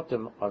 the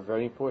pratim are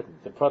very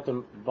important. The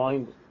pratim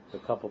bind the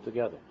couple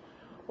together.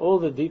 All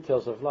the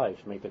details of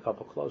life make the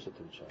couple closer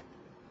to each other.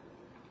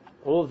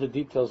 All the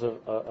details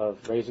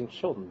of raising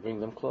children bring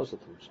them closer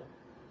to each other.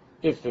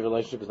 If the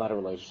relationship is not a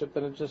relationship,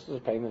 then it just is a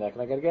pain in the neck,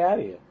 and I got to get out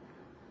of here.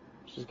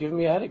 She's giving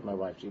me a headache. My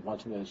wife, she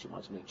wants me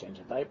to change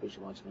a diaper. She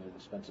wants me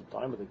to spend some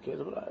time with the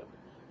kids.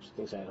 She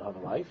thinks I don't have a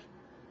life.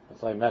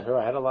 Until I met her,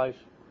 I had a life.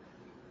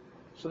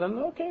 So then,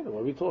 okay, then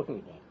what are we talking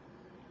about?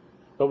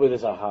 But with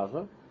this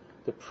ahava,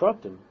 the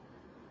pratim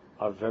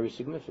are very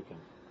significant.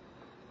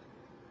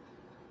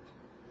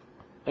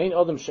 Ain't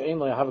adam she'ein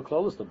lo yahav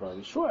klolos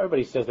l'bari. Sure,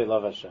 everybody says they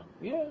love Hashem.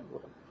 Yeah.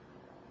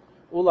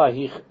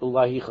 Ulahi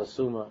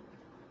chasuma.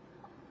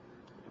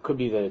 It could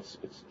be that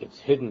it's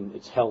hidden,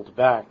 it's held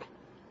back,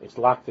 it's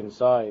locked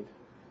inside.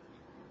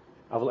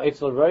 Aval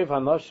etzel reiv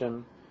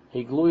hanoshim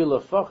higlui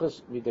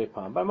lefachas midei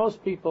pam. By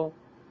most people,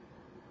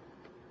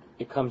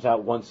 it comes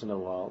out once in a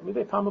while.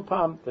 Midei pam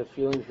upam, the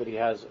feelings that he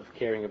has of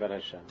caring about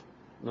Hashem.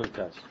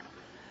 Nuntas.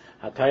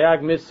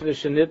 Hatayag mitzvah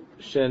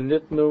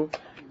shenitnu,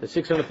 the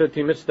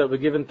 613 mitzvahs that were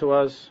given to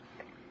us.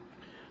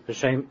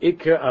 V'shem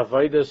ikir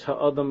avodas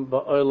ha'adam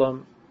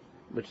ba'olam,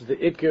 which is the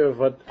ikir of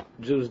what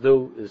Jews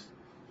do, is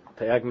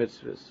Tayag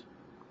mitzvahs.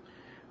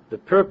 The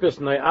purpose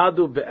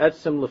nayadu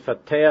be'etzem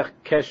lefateach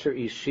kesher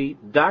ishi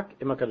dak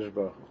im HaKadosh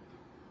Baruch Hu,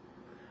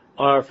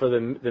 are for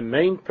the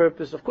main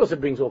purpose. Of course,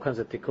 it brings all kinds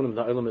of tikkunim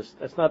na'olamis.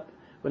 That's not,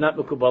 we're not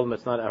mukubalim.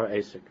 It's not our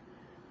asik.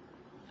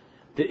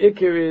 The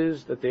ikir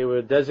is that they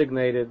were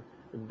designated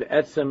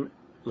be'etzem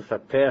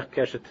lefateach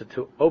kesher,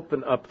 to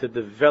open up, to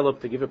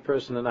develop, to give a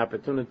person an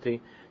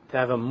opportunity to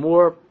have a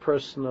more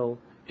personal,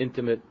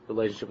 intimate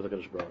relationship with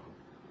HaKadosh Baruch Hu.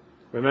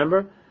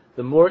 Remember,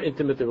 the more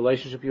intimate the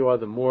relationship you are,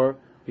 the more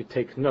you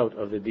take note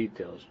of the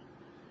details.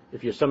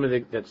 If you're somebody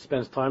that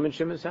spends time in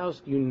Shimon's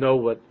house, you know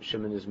what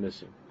Shimon is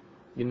missing.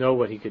 You know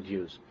what he could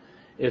use.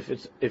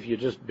 If you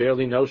just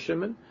barely know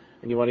Shimon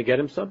and you want to get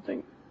him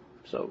something,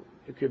 so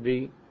it could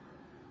be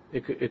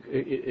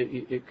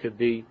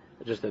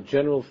just a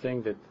general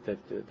thing but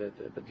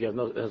you have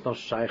there's no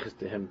shaykhs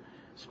to him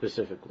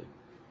specifically.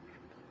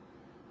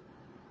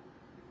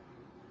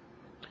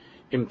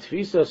 Im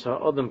tfisas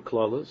ha'adam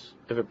klolis,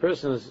 if a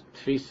person's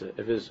tfisa,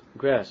 if his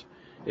grasp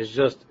is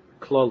just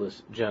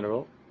klolis,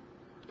 general,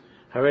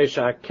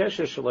 hareisha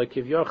ha'kesher shalai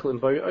kivyachal in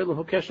bari oilam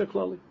hu kesher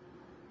kloli.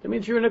 That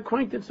means you're an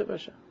acquaintance of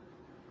Hashem.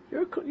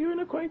 You're an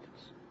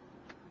acquaintance.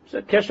 It's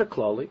a kesher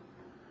kloli.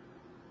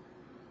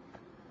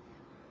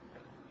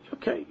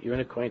 Okay, you're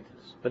an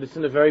acquaintance, but it's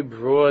in a very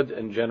broad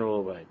and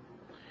general way.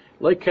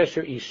 Like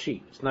kesher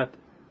ishi, it's not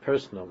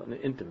personal and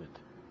intimate.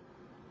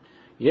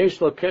 Yesh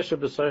lo kesher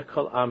b'sarich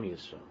kol am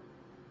Yisrael.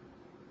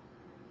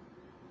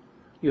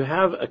 You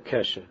have a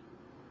kesher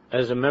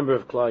as a member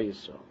of Klal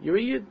Yisrael. You're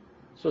a Yid,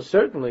 so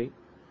certainly,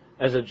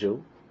 as a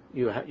Jew,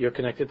 you're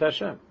connected to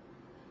Hashem.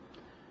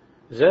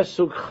 Zeh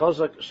sug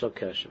chazak shel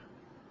kesher.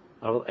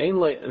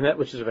 And that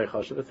which is a very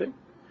chashuv thing.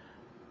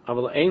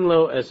 Aval ein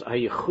lo as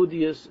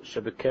hayichudiyas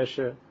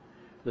shebekesher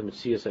the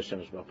Metzias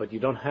Hashem Yisrael. But you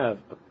don't have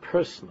a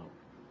personal,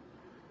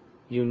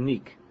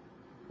 unique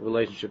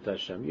relationship to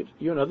Hashem.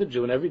 You're another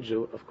Jew, and every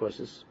Jew, of course,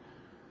 is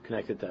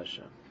connected to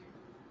Hashem.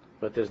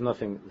 But there's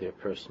nothing there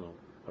personal,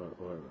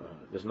 or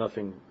there's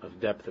nothing of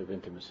depth of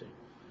intimacy.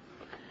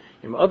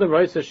 If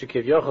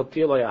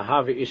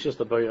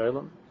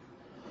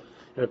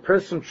a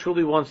person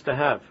truly wants to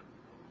have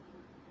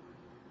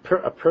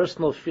a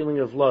personal feeling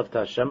of love to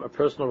Hashem, a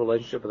personal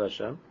relationship with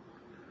Hashem,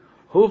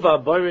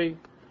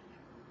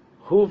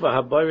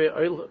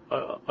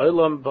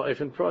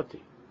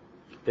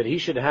 that he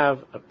should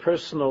have a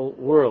personal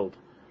world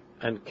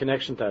and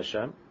connection to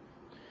Hashem,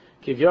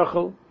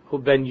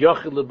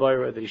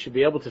 that he should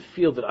be able to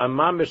feel that I'm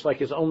mamish like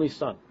his only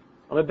son.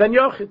 I'm a ben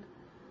yochid.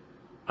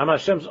 I'm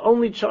Hashem's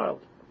only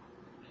child.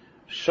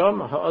 Sham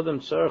ha'adam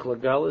tzarech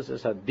lagalis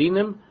es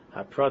hadinim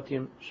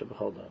ha'pratim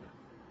sheb'chol davar.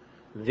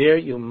 There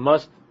you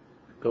must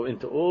go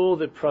into all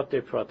the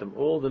prate pratim,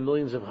 all the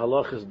millions of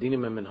halachas,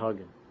 dinim and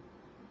minhagim.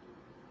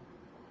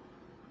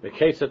 The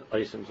case at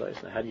Oisim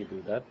Zayis. Now, how do you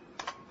do that?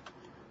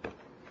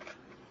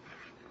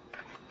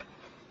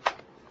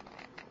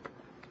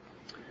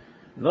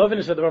 Novin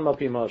is a dvar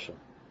malpi mashal.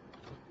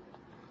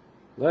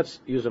 Let's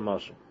use a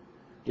mashal.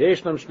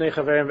 Yeshnam shnei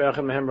chaverim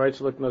ve'achad mehem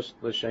writes liknos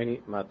l'sheni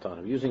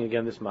matan. Using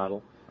again this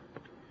model.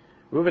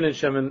 Reuven and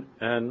Shimon,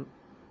 and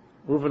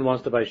Reuven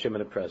wants to buy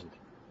Shimon a present.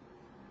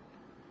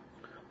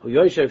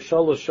 He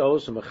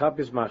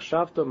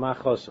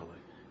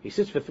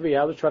sits for 3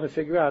 hours trying to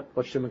figure out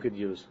what Shimon could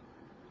use.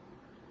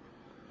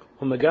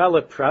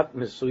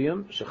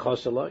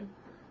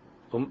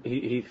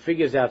 He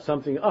figures out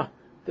something.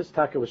 This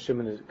taka was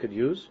Shimon could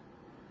use.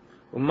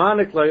 He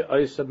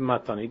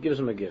gives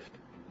him a gift.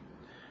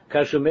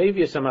 When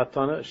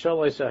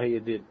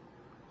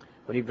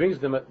he brings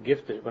them a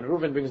gift, when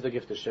Reuven brings the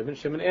gift to Shimon,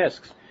 Shimon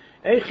asks,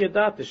 "How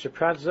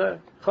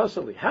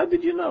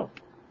did you know?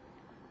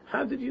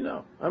 How did you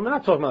know?" I'm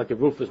not talking about like a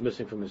roof was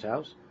missing from his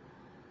house.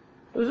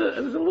 It was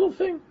a little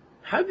thing.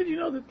 How did you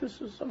know that this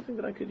was something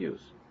that I could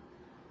use?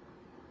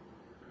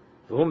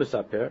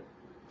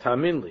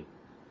 Taminli.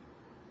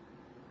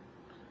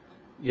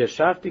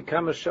 Yashafti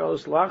kama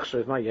shos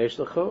lachshav ma yesh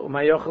lecha u'ma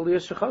yochel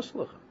yeshachas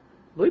lecha.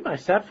 Believe me, I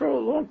sat for a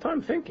long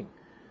time thinking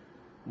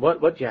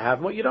what you have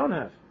and what you don't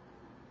have.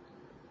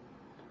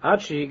 Ad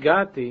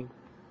shehigati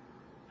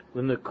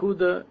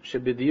l'nekuda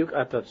shebidiyuk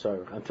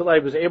atatzarich. Until I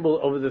was able,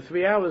 over the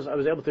 3 hours, I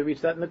was able to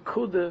reach that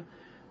nekuda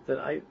that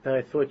I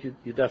thought you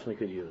definitely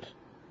could use.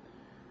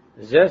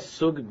 Zes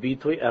sug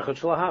bitui echad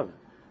shel ahava.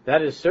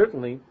 That is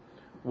certainly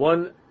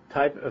one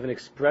type of an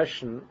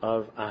expression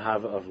of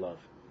ahava, of love.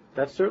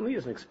 That certainly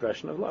is an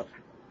expression of love.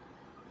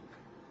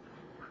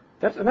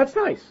 That's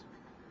nice.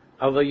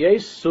 Aval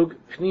yesh sug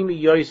pnimi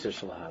yoser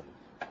shel ahava.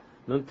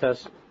 Nun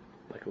tes,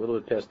 like a little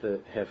bit past the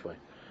halfway.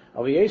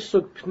 Aval yesh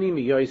sug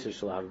pnimi yoser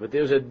shel ahava. But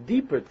there's a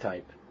deeper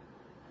type.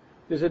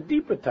 There's a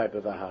deeper type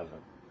of ahava.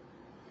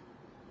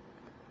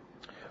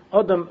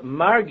 Adam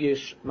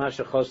margish ma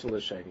shechosel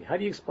l'sheni. How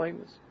do you explain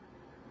this?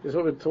 This is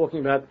what we're talking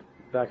about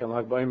back on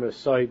Lag Baimer's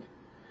side.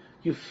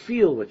 You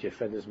feel what your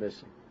friend is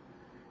missing.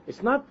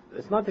 It's not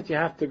that you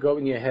have to go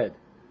in your head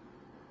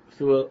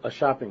through a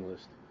shopping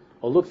list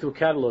or look through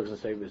catalogs and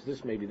say, "Is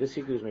this maybe this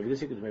he could use, maybe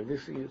this he could use, maybe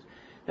this he could use."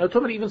 Now, we're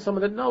talking about even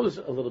someone that knows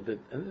a little bit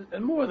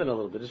and more than a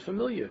little bit is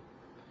familiar.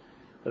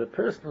 But a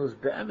person who's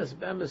be'emes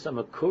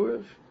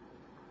amakurev,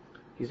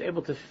 he's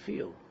able to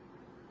feel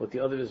what the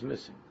other is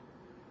missing.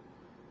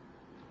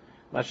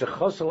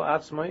 Mashachosel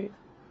atzmai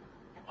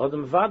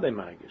adam vadei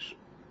margish.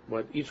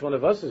 What each one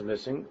of us is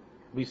missing,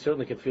 we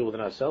certainly can feel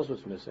within ourselves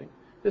what's missing.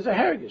 There's a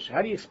hergish.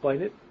 How do you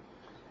explain it?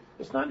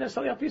 It's not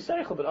necessarily al pi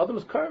seichel, but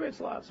Adam's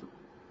karvetz la'atzma.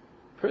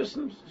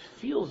 Person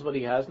feels what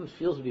he has and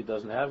feels what he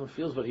doesn't have and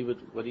feels what he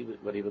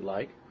would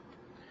like.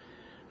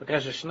 And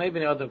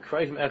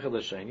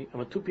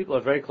when two people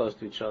are very close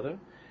to each other,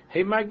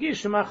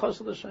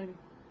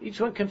 each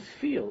one can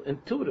feel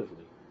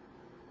intuitively.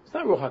 It's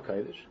not Ruach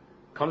HaKodesh. It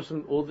comes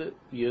from all the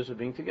years of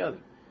being together.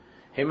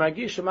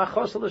 It's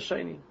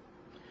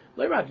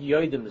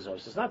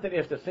not that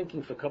after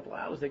thinking for a couple of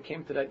hours they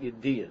came to that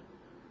yediyah.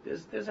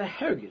 there's a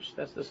hergish.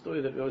 That's the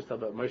story that we always tell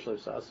about Moshe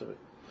Sassover.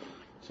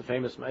 It's a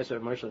famous Meiser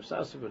of Moshe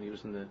Sassover when he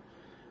was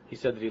he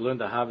said that he learned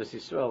the Havas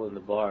Yisrael in the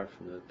bar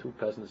from the two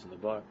peasants in the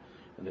bar,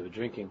 and they were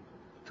drinking.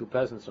 Two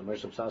peasants, so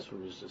Moshe Sassover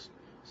was just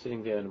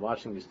sitting there and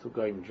watching these two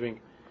guys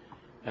drink,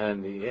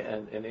 and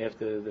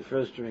after the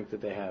first drink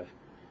that they have,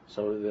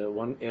 so the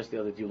one asked the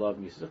other, "Do you love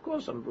me?" He says, "Of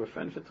course, we're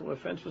friends for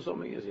so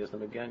many years." He asked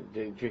them again,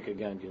 "They drink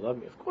again, do you love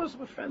me?" "Of course,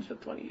 we're friends for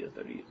 20 years,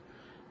 30 years."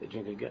 They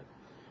drink again.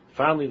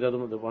 Finally, the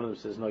one of them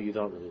says, "No, you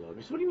don't really love me."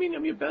 He says, "What do you mean?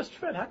 I'm your best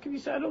friend. How can you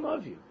say I don't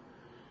love you?"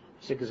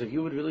 He said, "Because if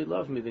you would really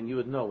love me, then you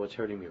would know what's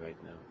hurting me right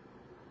now.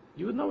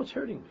 You would know what's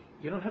hurting me.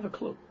 You don't have a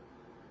clue.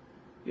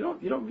 You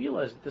don't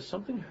realize that there's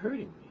something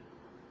hurting me.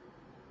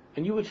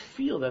 And you would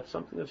feel that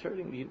something that's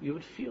hurting me. You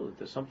would feel that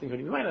there's something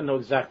hurting me. You might not know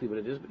exactly what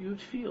it is, but you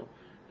would feel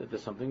that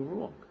there's something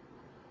wrong."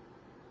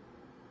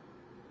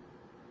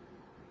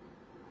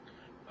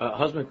 A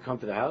husband can come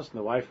to the house and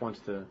the wife's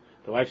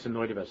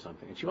annoyed about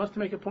something, and she wants to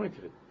make a point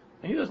of it,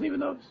 and he doesn't even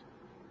notice.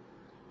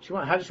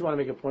 How does she want to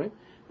make a point?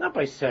 Not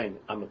by saying,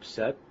 "I'm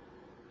upset."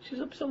 She's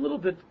upset, a little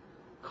bit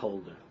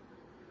colder.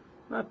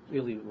 Not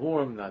really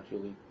warm, not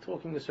really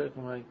talking a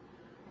certain way.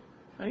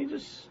 And he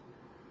just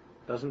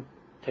doesn't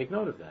take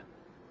note of that.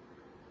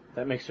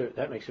 That makes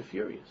her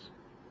furious.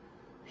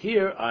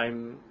 Here,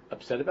 I'm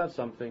upset about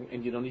something,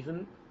 and you don't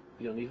even,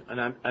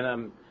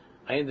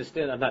 I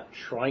understand I'm not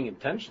trying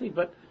intentionally,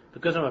 but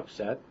because I'm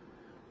upset,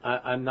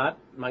 I'm not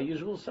my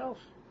usual self.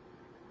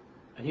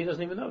 And he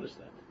doesn't even notice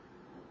that.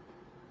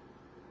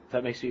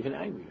 That makes you even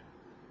angrier.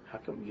 How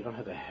come you don't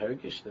have a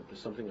hergish that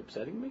there's something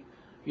upsetting me?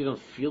 You don't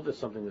feel that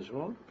something is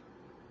wrong?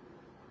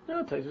 No,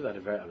 I'll tell you that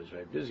I was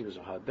very busy. It was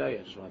a hard day.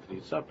 I just wanted to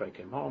eat supper. I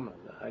came home.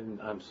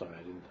 I'm sorry.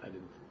 I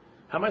didn't.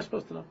 How am I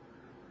supposed to know?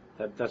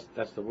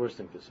 That's the worst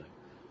thing to say.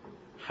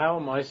 How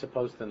am I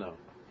supposed to know?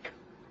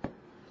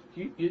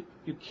 You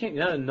can't.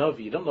 You're not a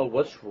novi. You don't know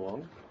what's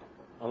wrong,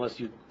 unless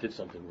you did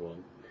something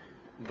wrong.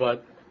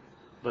 But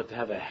to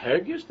have a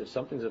hergish that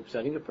something's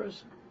upsetting a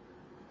person.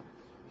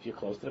 If you're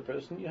close to the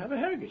person, you have a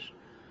hergish.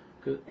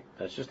 Because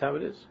that's just how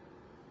it is.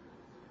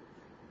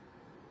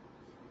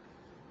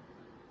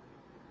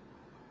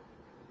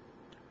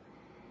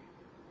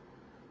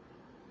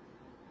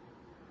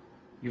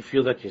 You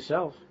feel that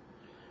yourself.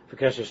 It's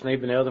not just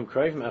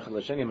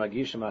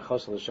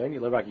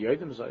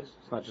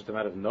a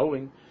matter of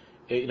knowing,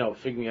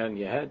 figuring out in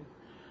your head.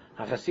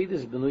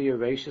 Hasidus benuya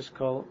reishis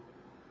kol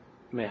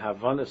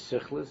mehavana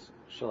sichlis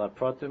shel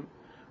hapratim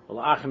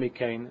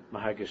ul'achemikein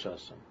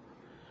mahargeshasam.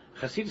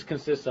 Hasidus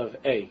consists of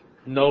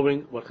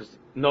knowing what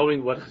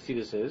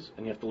Hasidus is,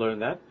 and you have to learn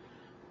that.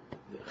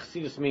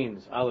 Hasidus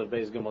means Aleph,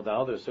 Beis, Gimel,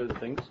 Dal. There are certain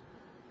things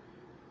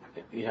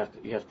you have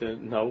to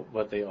know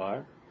what they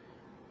are.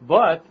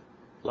 But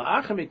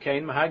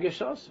la'achemikein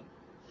mahargeshasam.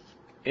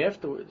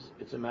 Afterwards,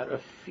 it's a matter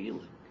of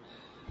feeling.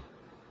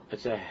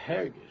 It's a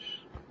hergish.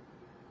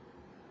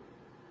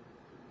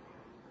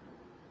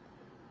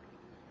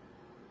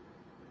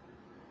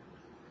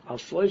 Al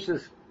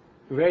shloishes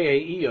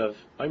rei of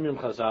Oimrim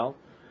Chazal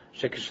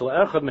shekishal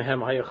echad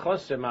mehem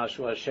hayachosem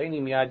mashu hasheni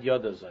miyad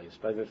yodazayis.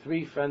 By the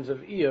three friends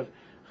of Eov,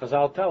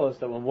 Chazal tell us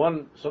that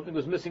when something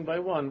was missing by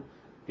one,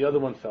 the other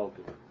one felt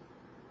it.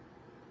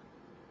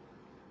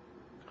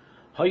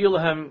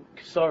 Hayulahem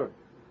kisar.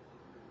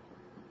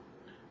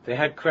 They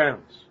had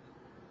crowns.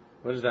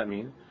 What does that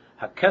mean?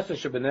 Hakesar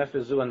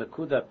shebenefesh zu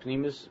anakuda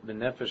pnimis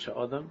benefesh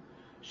ha'adam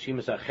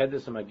shimas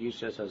achedes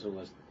amagishes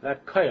hazulas.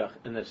 That koyach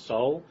in the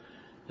soul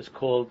is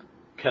called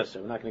keser.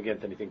 We're not going to get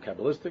into anything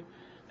Kabbalistic.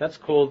 That's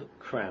called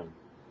crown.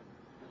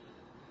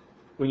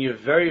 When you're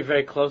very,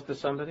 very close to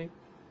somebody,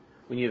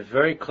 when you're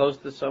very close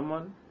to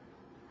someone,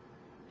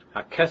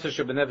 hakesar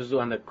shebenefesh zu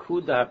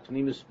anakuda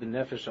pnimis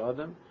benefesh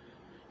ha'adam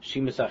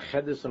shimas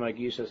achedes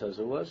amagishes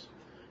hazulas.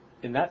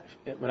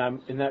 When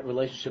I'm in that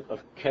relationship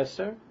of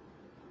keser,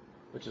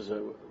 which is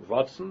a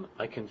ratzon,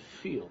 I can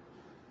feel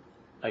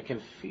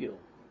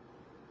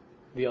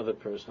the other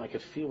person. I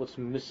can feel what's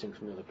missing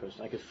from the other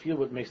person. I can feel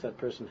what makes that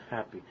person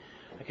happy.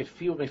 I can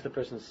feel what makes the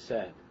person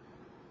sad.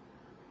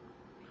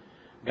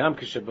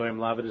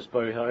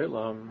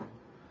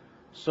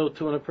 So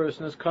too, when a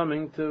person is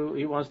coming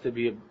he wants to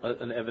be an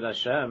Eved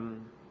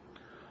Hashem,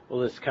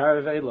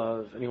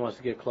 and he wants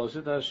to get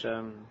closer to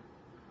Hashem.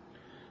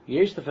 We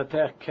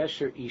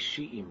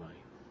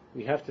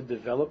have to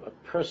develop a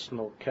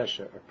personal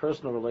kesher, a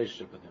personal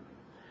relationship with him.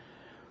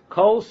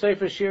 Kol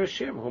Sefer Shir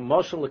Shirim, who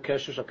mashal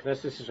lekesher shel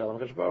Knesset Yisrael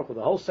HaKadosh Baruch Hu.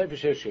 The whole Sefer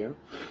Shir Shirim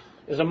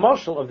is a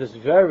mashal of this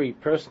very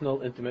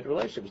personal, intimate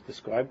relationship. It's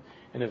described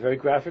in a very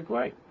graphic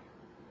way.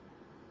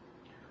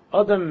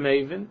 Adam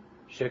Mevin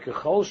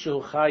shekechol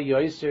shehu chai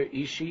yoser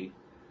ishi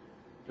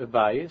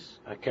v'bayis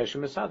hakesher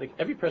mesadik.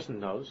 Every person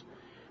knows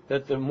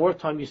that the more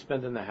time you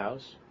spend in the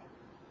house,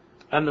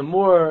 and the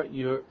more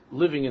you're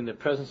living in the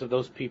presence of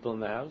those people in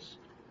the house,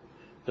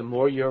 the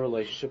more your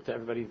relationship to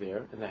everybody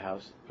there in the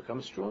house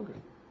becomes stronger.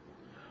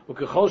 And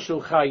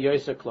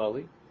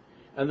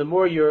the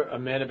more you're a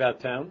man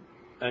about town,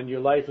 and your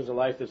life is a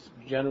life that's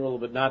general,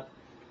 but not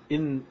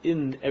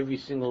in every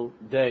single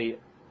day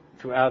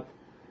throughout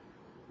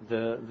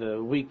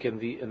the week and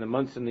the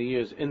months and the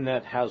years in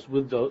that house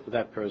with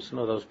that person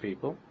or those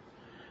people,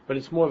 but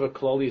it's more of a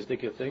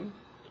kloliistic thing.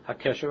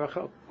 Hakesher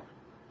achok.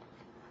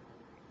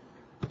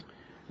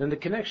 Then the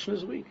connection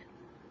is weak.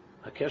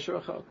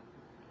 Hakesher achok.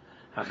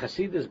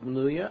 Hachasidus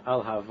bnuya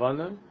al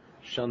havana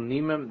shal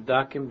nimem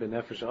dakim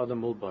benefesh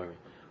adam mulbari.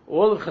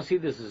 All of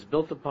Chasidus is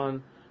built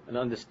upon an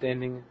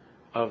understanding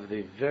of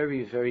the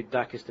very, very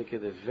dakistic,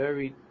 the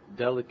very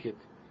delicate,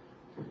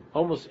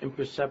 almost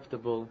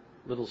imperceptible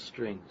little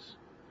strings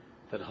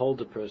that hold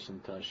the person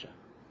to Hashem,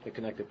 the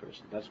connected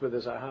person. That's where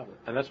there's ahava,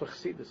 and that's what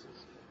Chasidus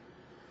is.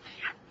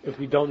 If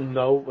we don't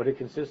know what it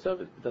consists of,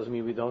 it doesn't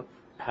mean we don't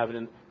have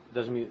it.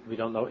 Doesn't mean we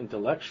don't know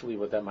intellectually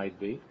what that might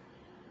be,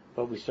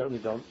 but we certainly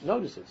don't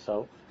notice it.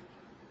 So,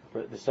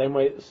 the same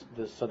way,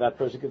 so that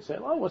person could say,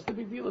 "Oh, what's the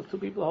big deal if two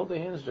people hold their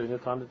hands during the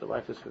time that the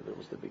wife is with them?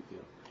 What's the big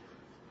deal?"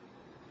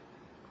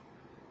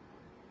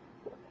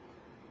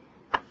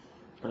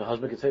 And the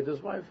husband could say to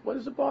his wife, "What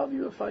does it bother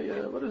you if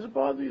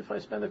I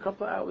spend a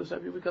couple of hours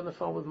every week on the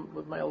phone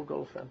with my old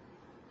girlfriend?"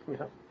 You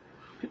know,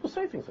 people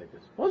say things like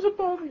this. What does it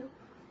bother you?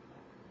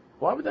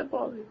 Why would that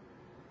bother you?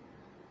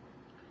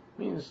 It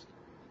means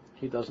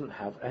he doesn't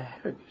have a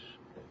hergish.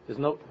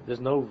 There's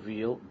no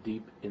real,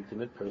 deep,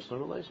 intimate,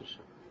 personal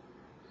relationship.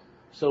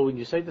 So when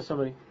you say to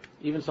somebody,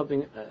 even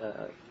something,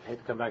 I hate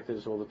to come back to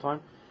this all the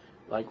time,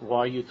 like, why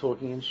are you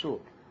talking in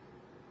shul?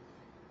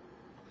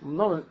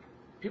 No,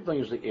 people don't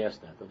usually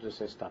ask that. They'll just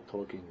say, stop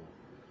talking, or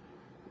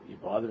you're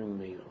bothering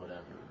me, or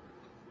whatever.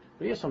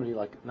 But here's somebody,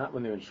 like, not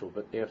when they're in shul,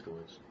 but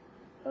afterwards.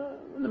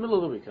 In the middle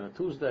of the week, on a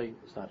Tuesday,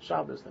 it's not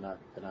Shabbos, they're not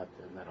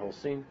in that whole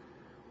scene.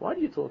 Why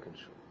do you talk in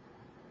shul?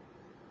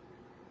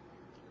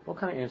 What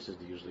kind of answers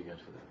do you usually get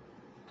for that?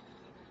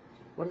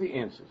 What are the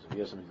answers? If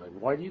you ask somebody like,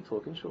 why do you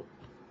talk in shul?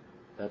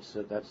 It's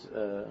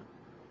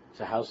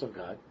a house of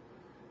God,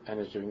 and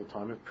it's during the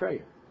time of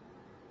prayer.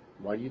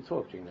 Why do you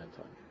talk during that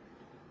time?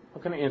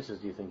 What kind of answers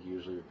do you think you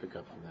usually would pick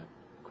up from that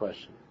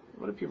question?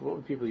 What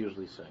would people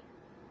usually say?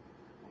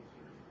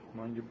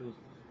 Mind your business.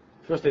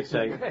 First they'd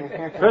say,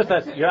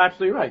 you're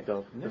absolutely right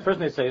though. The first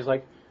thing they say is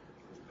like,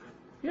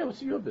 yeah,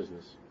 what's your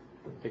business?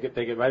 They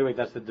get right away,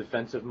 that's the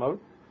defensive mode.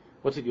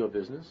 What's it your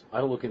business?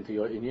 I don't look into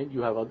your Indian.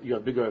 You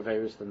have bigger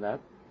affairs than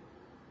that.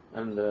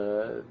 And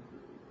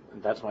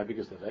that's my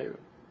biggest affair.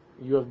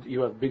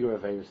 You have bigger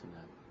affairs than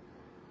that.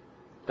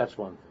 That's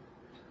one thing.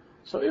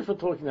 So if we're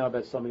talking now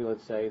about somebody,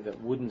 let's say,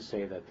 that wouldn't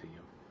say that to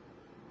you,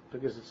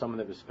 because it's someone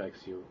that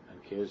respects you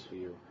and cares for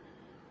you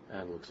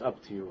and looks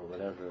up to you or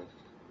whatever,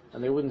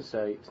 and they wouldn't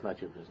say, it's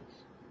not your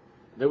business.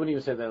 They wouldn't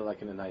even say that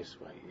like in a nice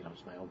way.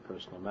 It's my own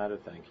personal matter,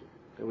 thank you.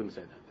 They wouldn't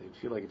say that. They'd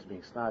feel like it's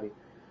being snotty.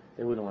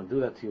 They wouldn't want to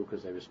do that to you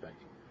because they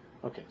respect you.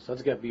 Okay, so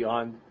let's get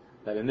beyond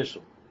that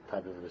initial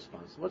type of a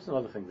response. What's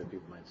another thing that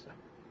people might say?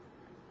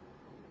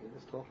 He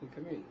was talking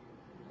to me.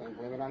 Don't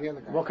blame it on the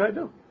other guy. What can I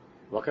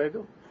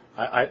do?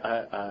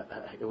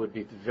 It would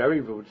be very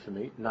rude for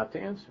me not to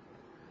answer.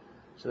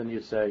 So then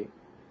you'd say,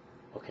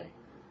 okay,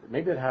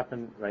 maybe it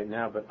happened right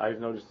now, but I've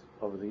noticed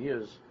over the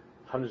years,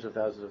 hundreds of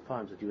thousands of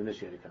times that you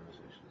initiated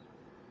conversations.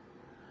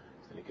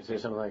 So then you could say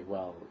something like,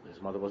 well, his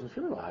mother wasn't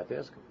feeling well, I had to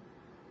ask him.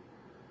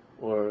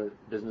 Or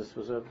business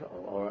was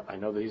or I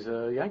know that he's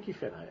a Yankee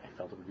fan. I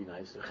felt it would be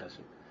nice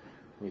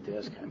for me to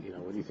ask him,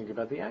 what do you think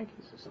about the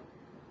Yankees or something?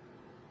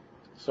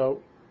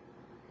 So,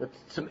 that's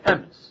some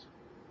emes.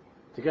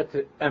 To get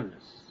to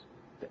emes.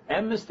 The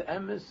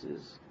emes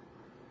is,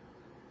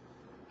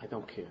 I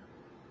don't care.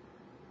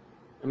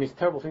 I mean, it's a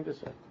terrible thing to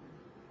say.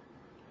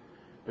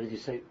 But if you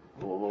say,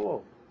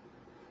 whoa,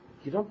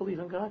 you don't believe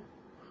in God?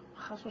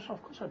 Of course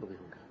I believe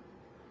in God.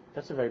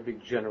 That's a very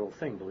big general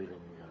thing, believing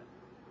in God.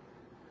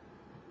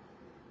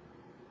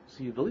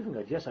 So you believe in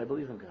God? Yes, I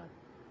believe in God.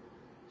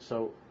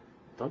 So,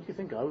 don't you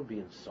think God would be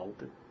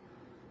insulted?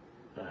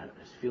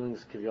 His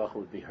feelings, kiviyachol,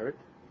 would be hurt?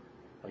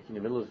 Like in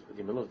the middle of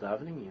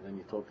davening, and then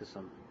you talk to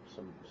some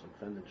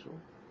friend in shul.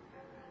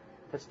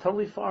 That's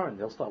totally foreign.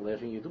 They'll start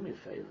laughing. You do me a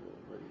favor.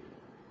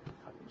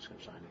 I'm just going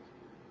to shine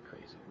it.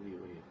 Crazy. What are you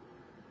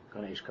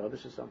going to Eish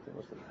Kodesh or something?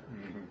 What's the matter?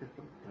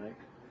 Mm-hmm. Right?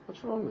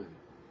 What's wrong with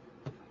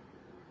you?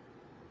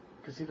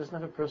 Because he doesn't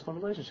have a personal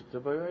relationship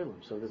with the Borei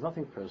Olam. So there's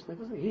nothing personal.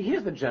 He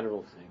hears the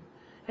general thing.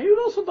 And he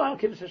would also dial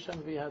Kiddush Hashem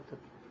if he had to.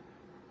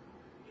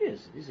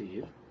 He's a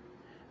Yid.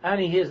 And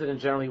he hears that in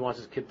general he wants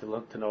his kid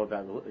to know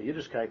about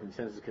Yiddishkeit, and he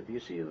sends his kid to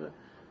yeshiva.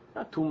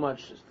 Not too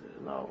much, just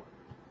no.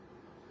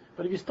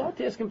 But if you start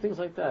to ask him things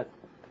like that,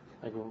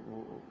 like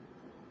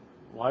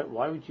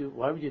why would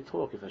you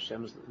talk if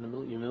Hashem's in the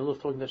middle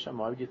of talking to Hashem?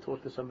 Why would you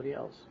talk to somebody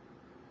else?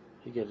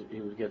 He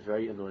would get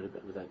very annoyed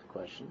with that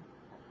question,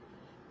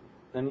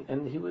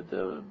 and he would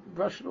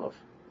brush it off.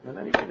 And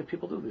anyway, the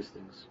people do these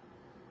things,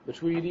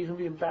 which we'd even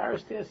be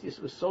embarrassed to ask.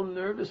 We're so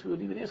nervous we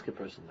wouldn't even ask a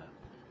person that.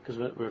 Because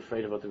we're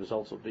afraid of what the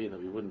results will be, and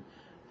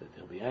that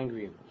they'll be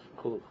angry, and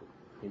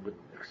he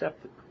wouldn't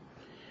accept it.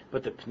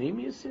 But the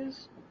Pneumius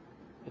is,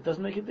 it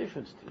doesn't make a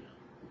difference to you.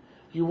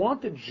 You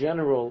want the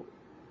general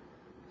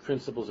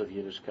principles of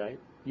Yiddishkeit,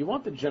 you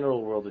want the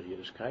general world of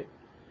Yiddishkeit,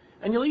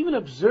 and you'll even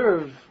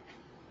observe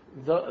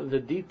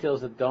the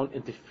details that don't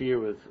interfere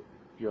with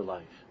your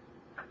life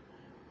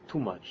too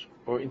much,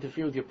 or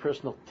interfere with your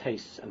personal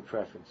tastes and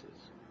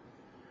preferences.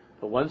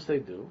 But once they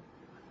do,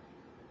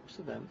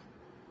 so then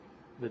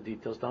the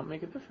details don't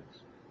make a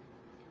difference.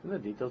 And the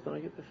details don't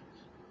make a difference.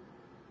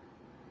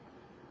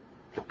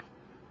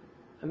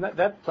 And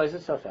that plays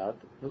itself out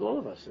with all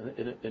of us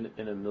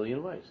in a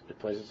million ways. It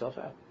plays itself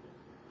out.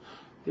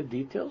 The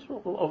details,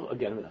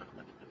 again,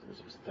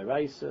 there's the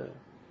Raisa,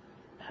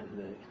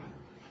 and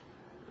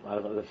a lot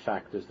of other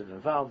factors that are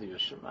involved, the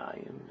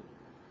Yerushalayim.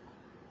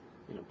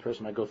 A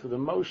person might go through the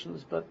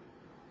motions, but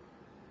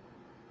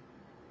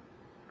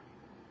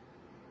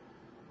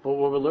what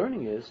we're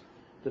learning is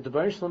that the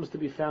Baruch Shalom is to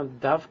be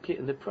found davke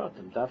in the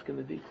pratim, davke in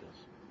the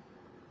details.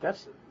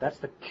 That's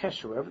the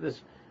kesher. Wherever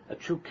there's a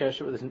true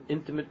kesher, where there's an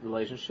intimate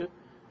relationship,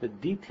 the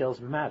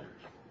details matter.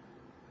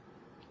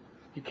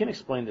 You can't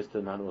explain this to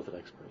a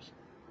non-Orthodox person.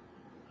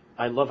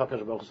 I love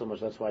HaKadosh Baruch Hu so much,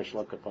 that's why I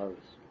shlach kaparas.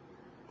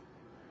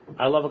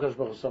 I love HaKadosh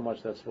Baruch Hu so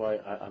much, that's why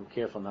I'm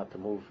careful not to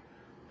move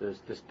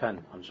this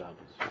pen on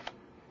Shabbos.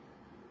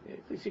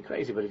 You see,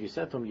 crazy, but if you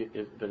said to him,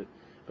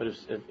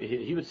 if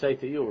he would say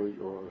to you,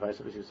 or vice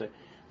versa, he would say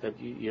that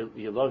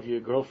you love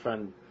your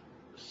girlfriend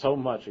so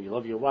much, or you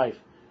love your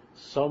wife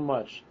so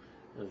much,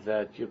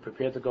 that you're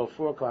prepared to go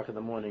 4 o'clock in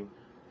the morning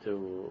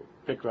to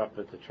pick her up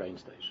at the train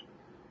station.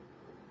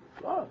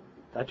 Oh,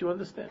 that you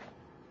understand.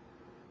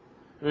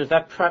 I mean, if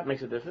that prat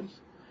makes a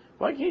difference,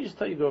 why can't you just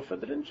tell your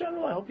girlfriend that in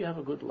general, I hope you have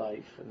a good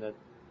life, and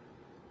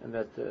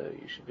that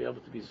you should be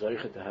able to be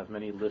zoichet to have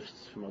many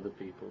lifts from other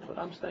people, but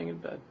I'm staying in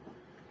bed.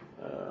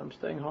 I'm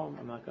staying home.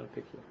 I'm not going to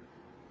pick you up.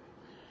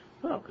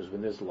 No, because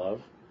when there's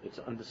love, it's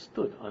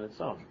understood on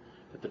its own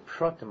that the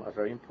pratim are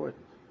very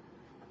important.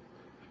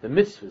 The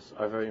mitzvahs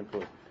are very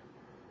important.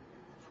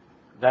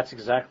 That's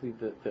exactly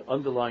the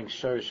underlying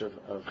shorish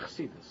of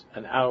Chassidus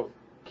and our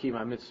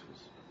kima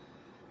mitzvahs,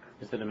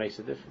 is that it makes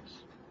a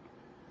difference.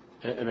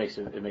 It makes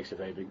a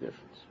very big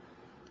difference.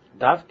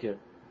 Davke,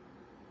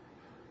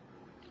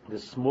 the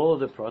smaller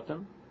the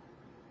pratim,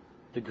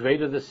 the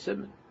greater the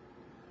siman.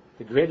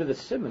 The greater the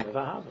siman of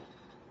Ahava.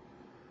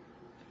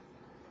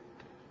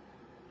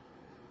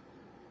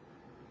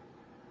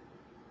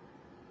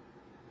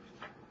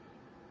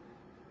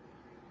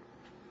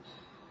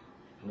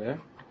 Yeah?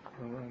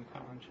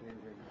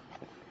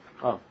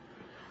 Oh.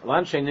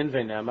 Lanshe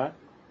Ninveh Namar.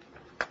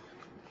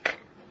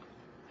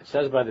 It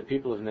says by the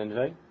people of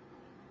Ninveh,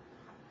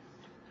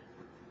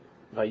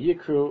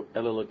 Vayikru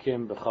el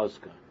Elokim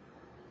b'chazka.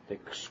 They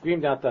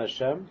screamed out to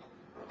Hashem.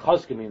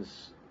 Chazka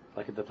means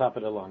like at the top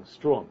of the lungs,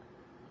 strong.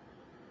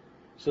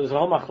 So there's a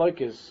whole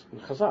machlokes in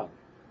Chazal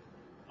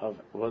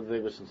of whether they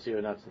were sincere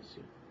or not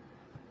sincere.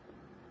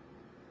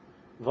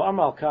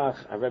 V'amal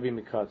kach a Rebbe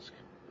Mikotsk.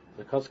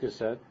 The Kotzker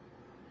said,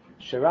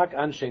 Shirak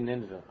anshe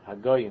Ninveh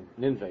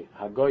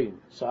hagoyim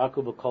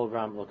sa'aku b'kol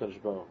ram l'kadosh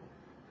baruch hu.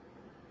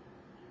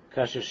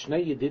 Kasher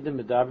shnei yedidim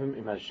medabrim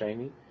im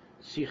hasheni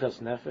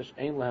sichas nefesh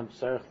ein lehem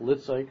tzarech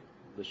litzoig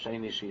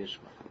l'sheni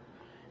sheyishma.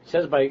 It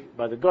says by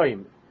the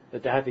goyim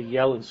that they had to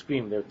yell and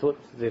scream. They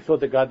thought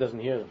that God doesn't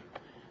hear them.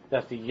 They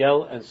have to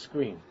yell and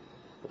scream.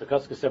 But the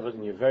Kotzker said,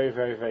 when you're very,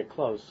 very, very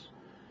close,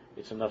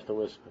 it's enough to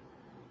whisper,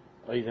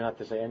 or even not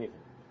to say anything.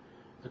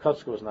 The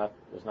Kotzker was not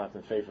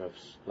in favor of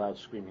loud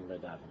screaming by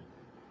davening,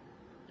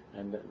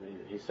 and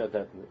he said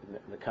that in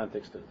the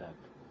context of that.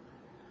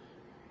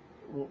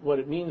 What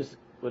it means,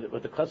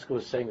 what the Kotzker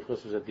was saying, of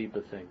course, was a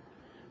deeper thing.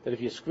 That if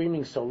you're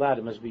screaming so loud,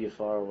 it must be you're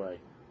far away.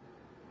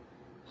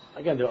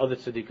 Again, there are other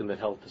tzaddikim that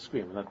held to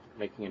scream. I'm not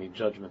making any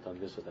judgment on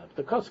this or that.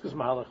 But the Kotzker's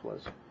mahalach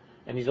was,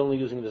 and he's only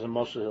using it as a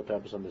moshe to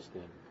help us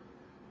understand.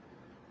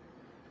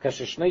 When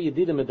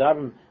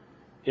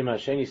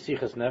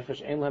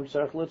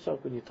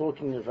you're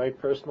talking a very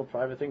personal,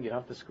 private thing, you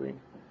have to scream.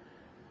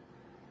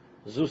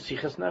 Zu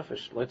sichas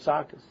nefesh,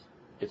 leitzakas.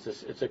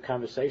 It's a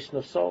conversation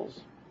of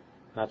souls,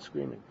 not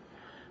screaming.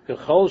 The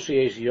stronger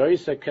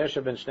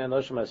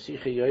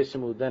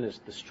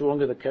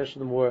the kesher,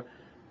 the more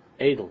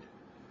edel,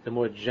 the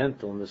more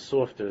gentle and the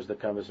softer is the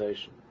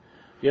conversation.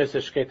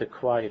 Yosef shketa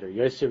quieter,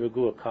 Yosef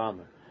regua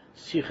calmer.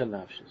 Sicha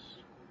nafshes.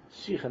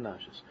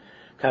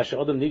 Kasher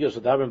Adam nigas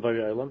l'daber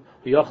b'yolam,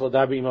 v'yochel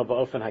l'daber ima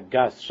ba'ofen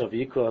hagas, shal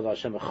v'yikol al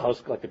Hashem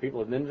v'chosk, like the people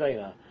of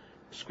Ninveh,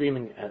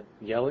 screaming and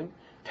yelling.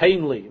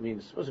 Tainli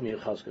means, what does it mean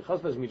chosk?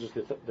 Chosk doesn't mean just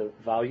the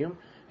volume.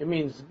 It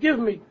means, give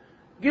me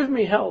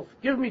health,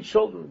 give me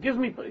children, give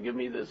me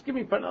this, give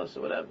me parnas,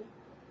 or whatever.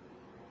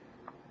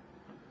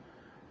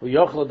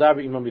 V'yochel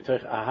l'daber ima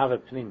b'toich ahava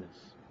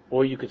pnimis.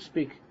 Or you could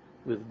speak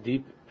with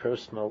deep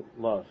personal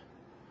love.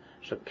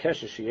 The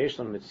kesher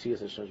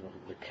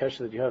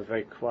that you have,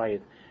 very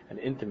quiet and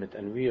intimate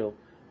and real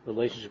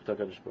relationship with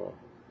HaKadosh Baruch Hu.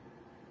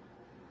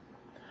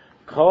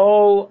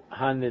 Kol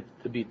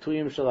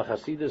hanitbituyim shel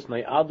haChasidus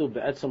nayadu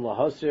be'etzem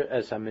lahasir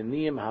es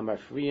hameniyim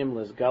hamafriyim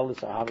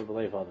lesgalis ahava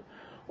b'leiv adam.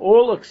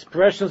 All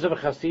expressions of a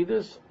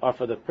Chasidus are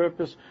for the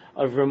purpose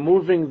of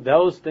removing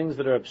those things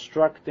that are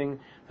obstructing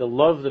the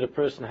love that a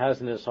person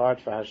has in his heart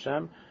for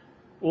Hashem,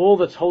 all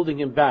that's holding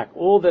him back,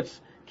 all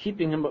that's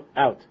keeping him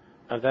out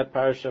of that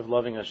parasha of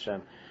loving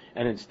Hashem,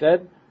 and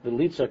instead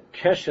V'litza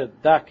kesher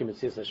dak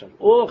mitzvahs Hashem.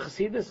 All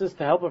Chassidus is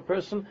to help a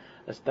person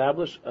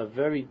establish a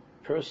very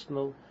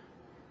personal,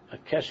 a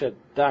kesher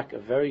dak, a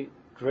very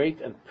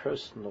great and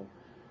personal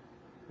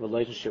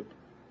relationship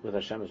with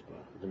Hashem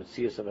Yisborach, the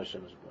mitzvahs of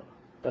Hashem Yisborach.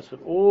 That's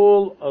what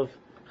all of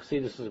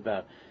Chassidus is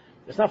about.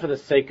 It's not for the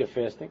sake of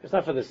fasting. It's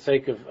not for the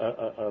sake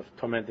of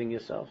tormenting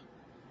yourself.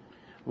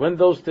 When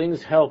those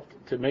things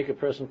helped to make a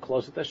person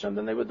closer to Hashem,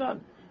 then they were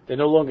done. They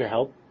no longer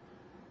help.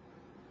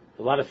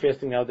 A lot of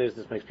fasting nowadays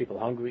just makes people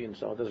hungry, and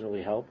so it doesn't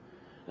really help.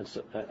 And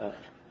so,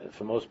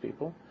 for most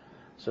people,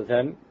 so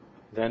then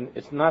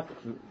it's not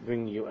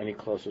bringing you any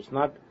closer. It's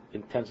not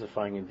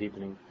intensifying and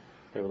deepening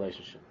the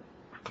relationship.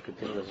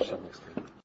 Continue as Hashem next time.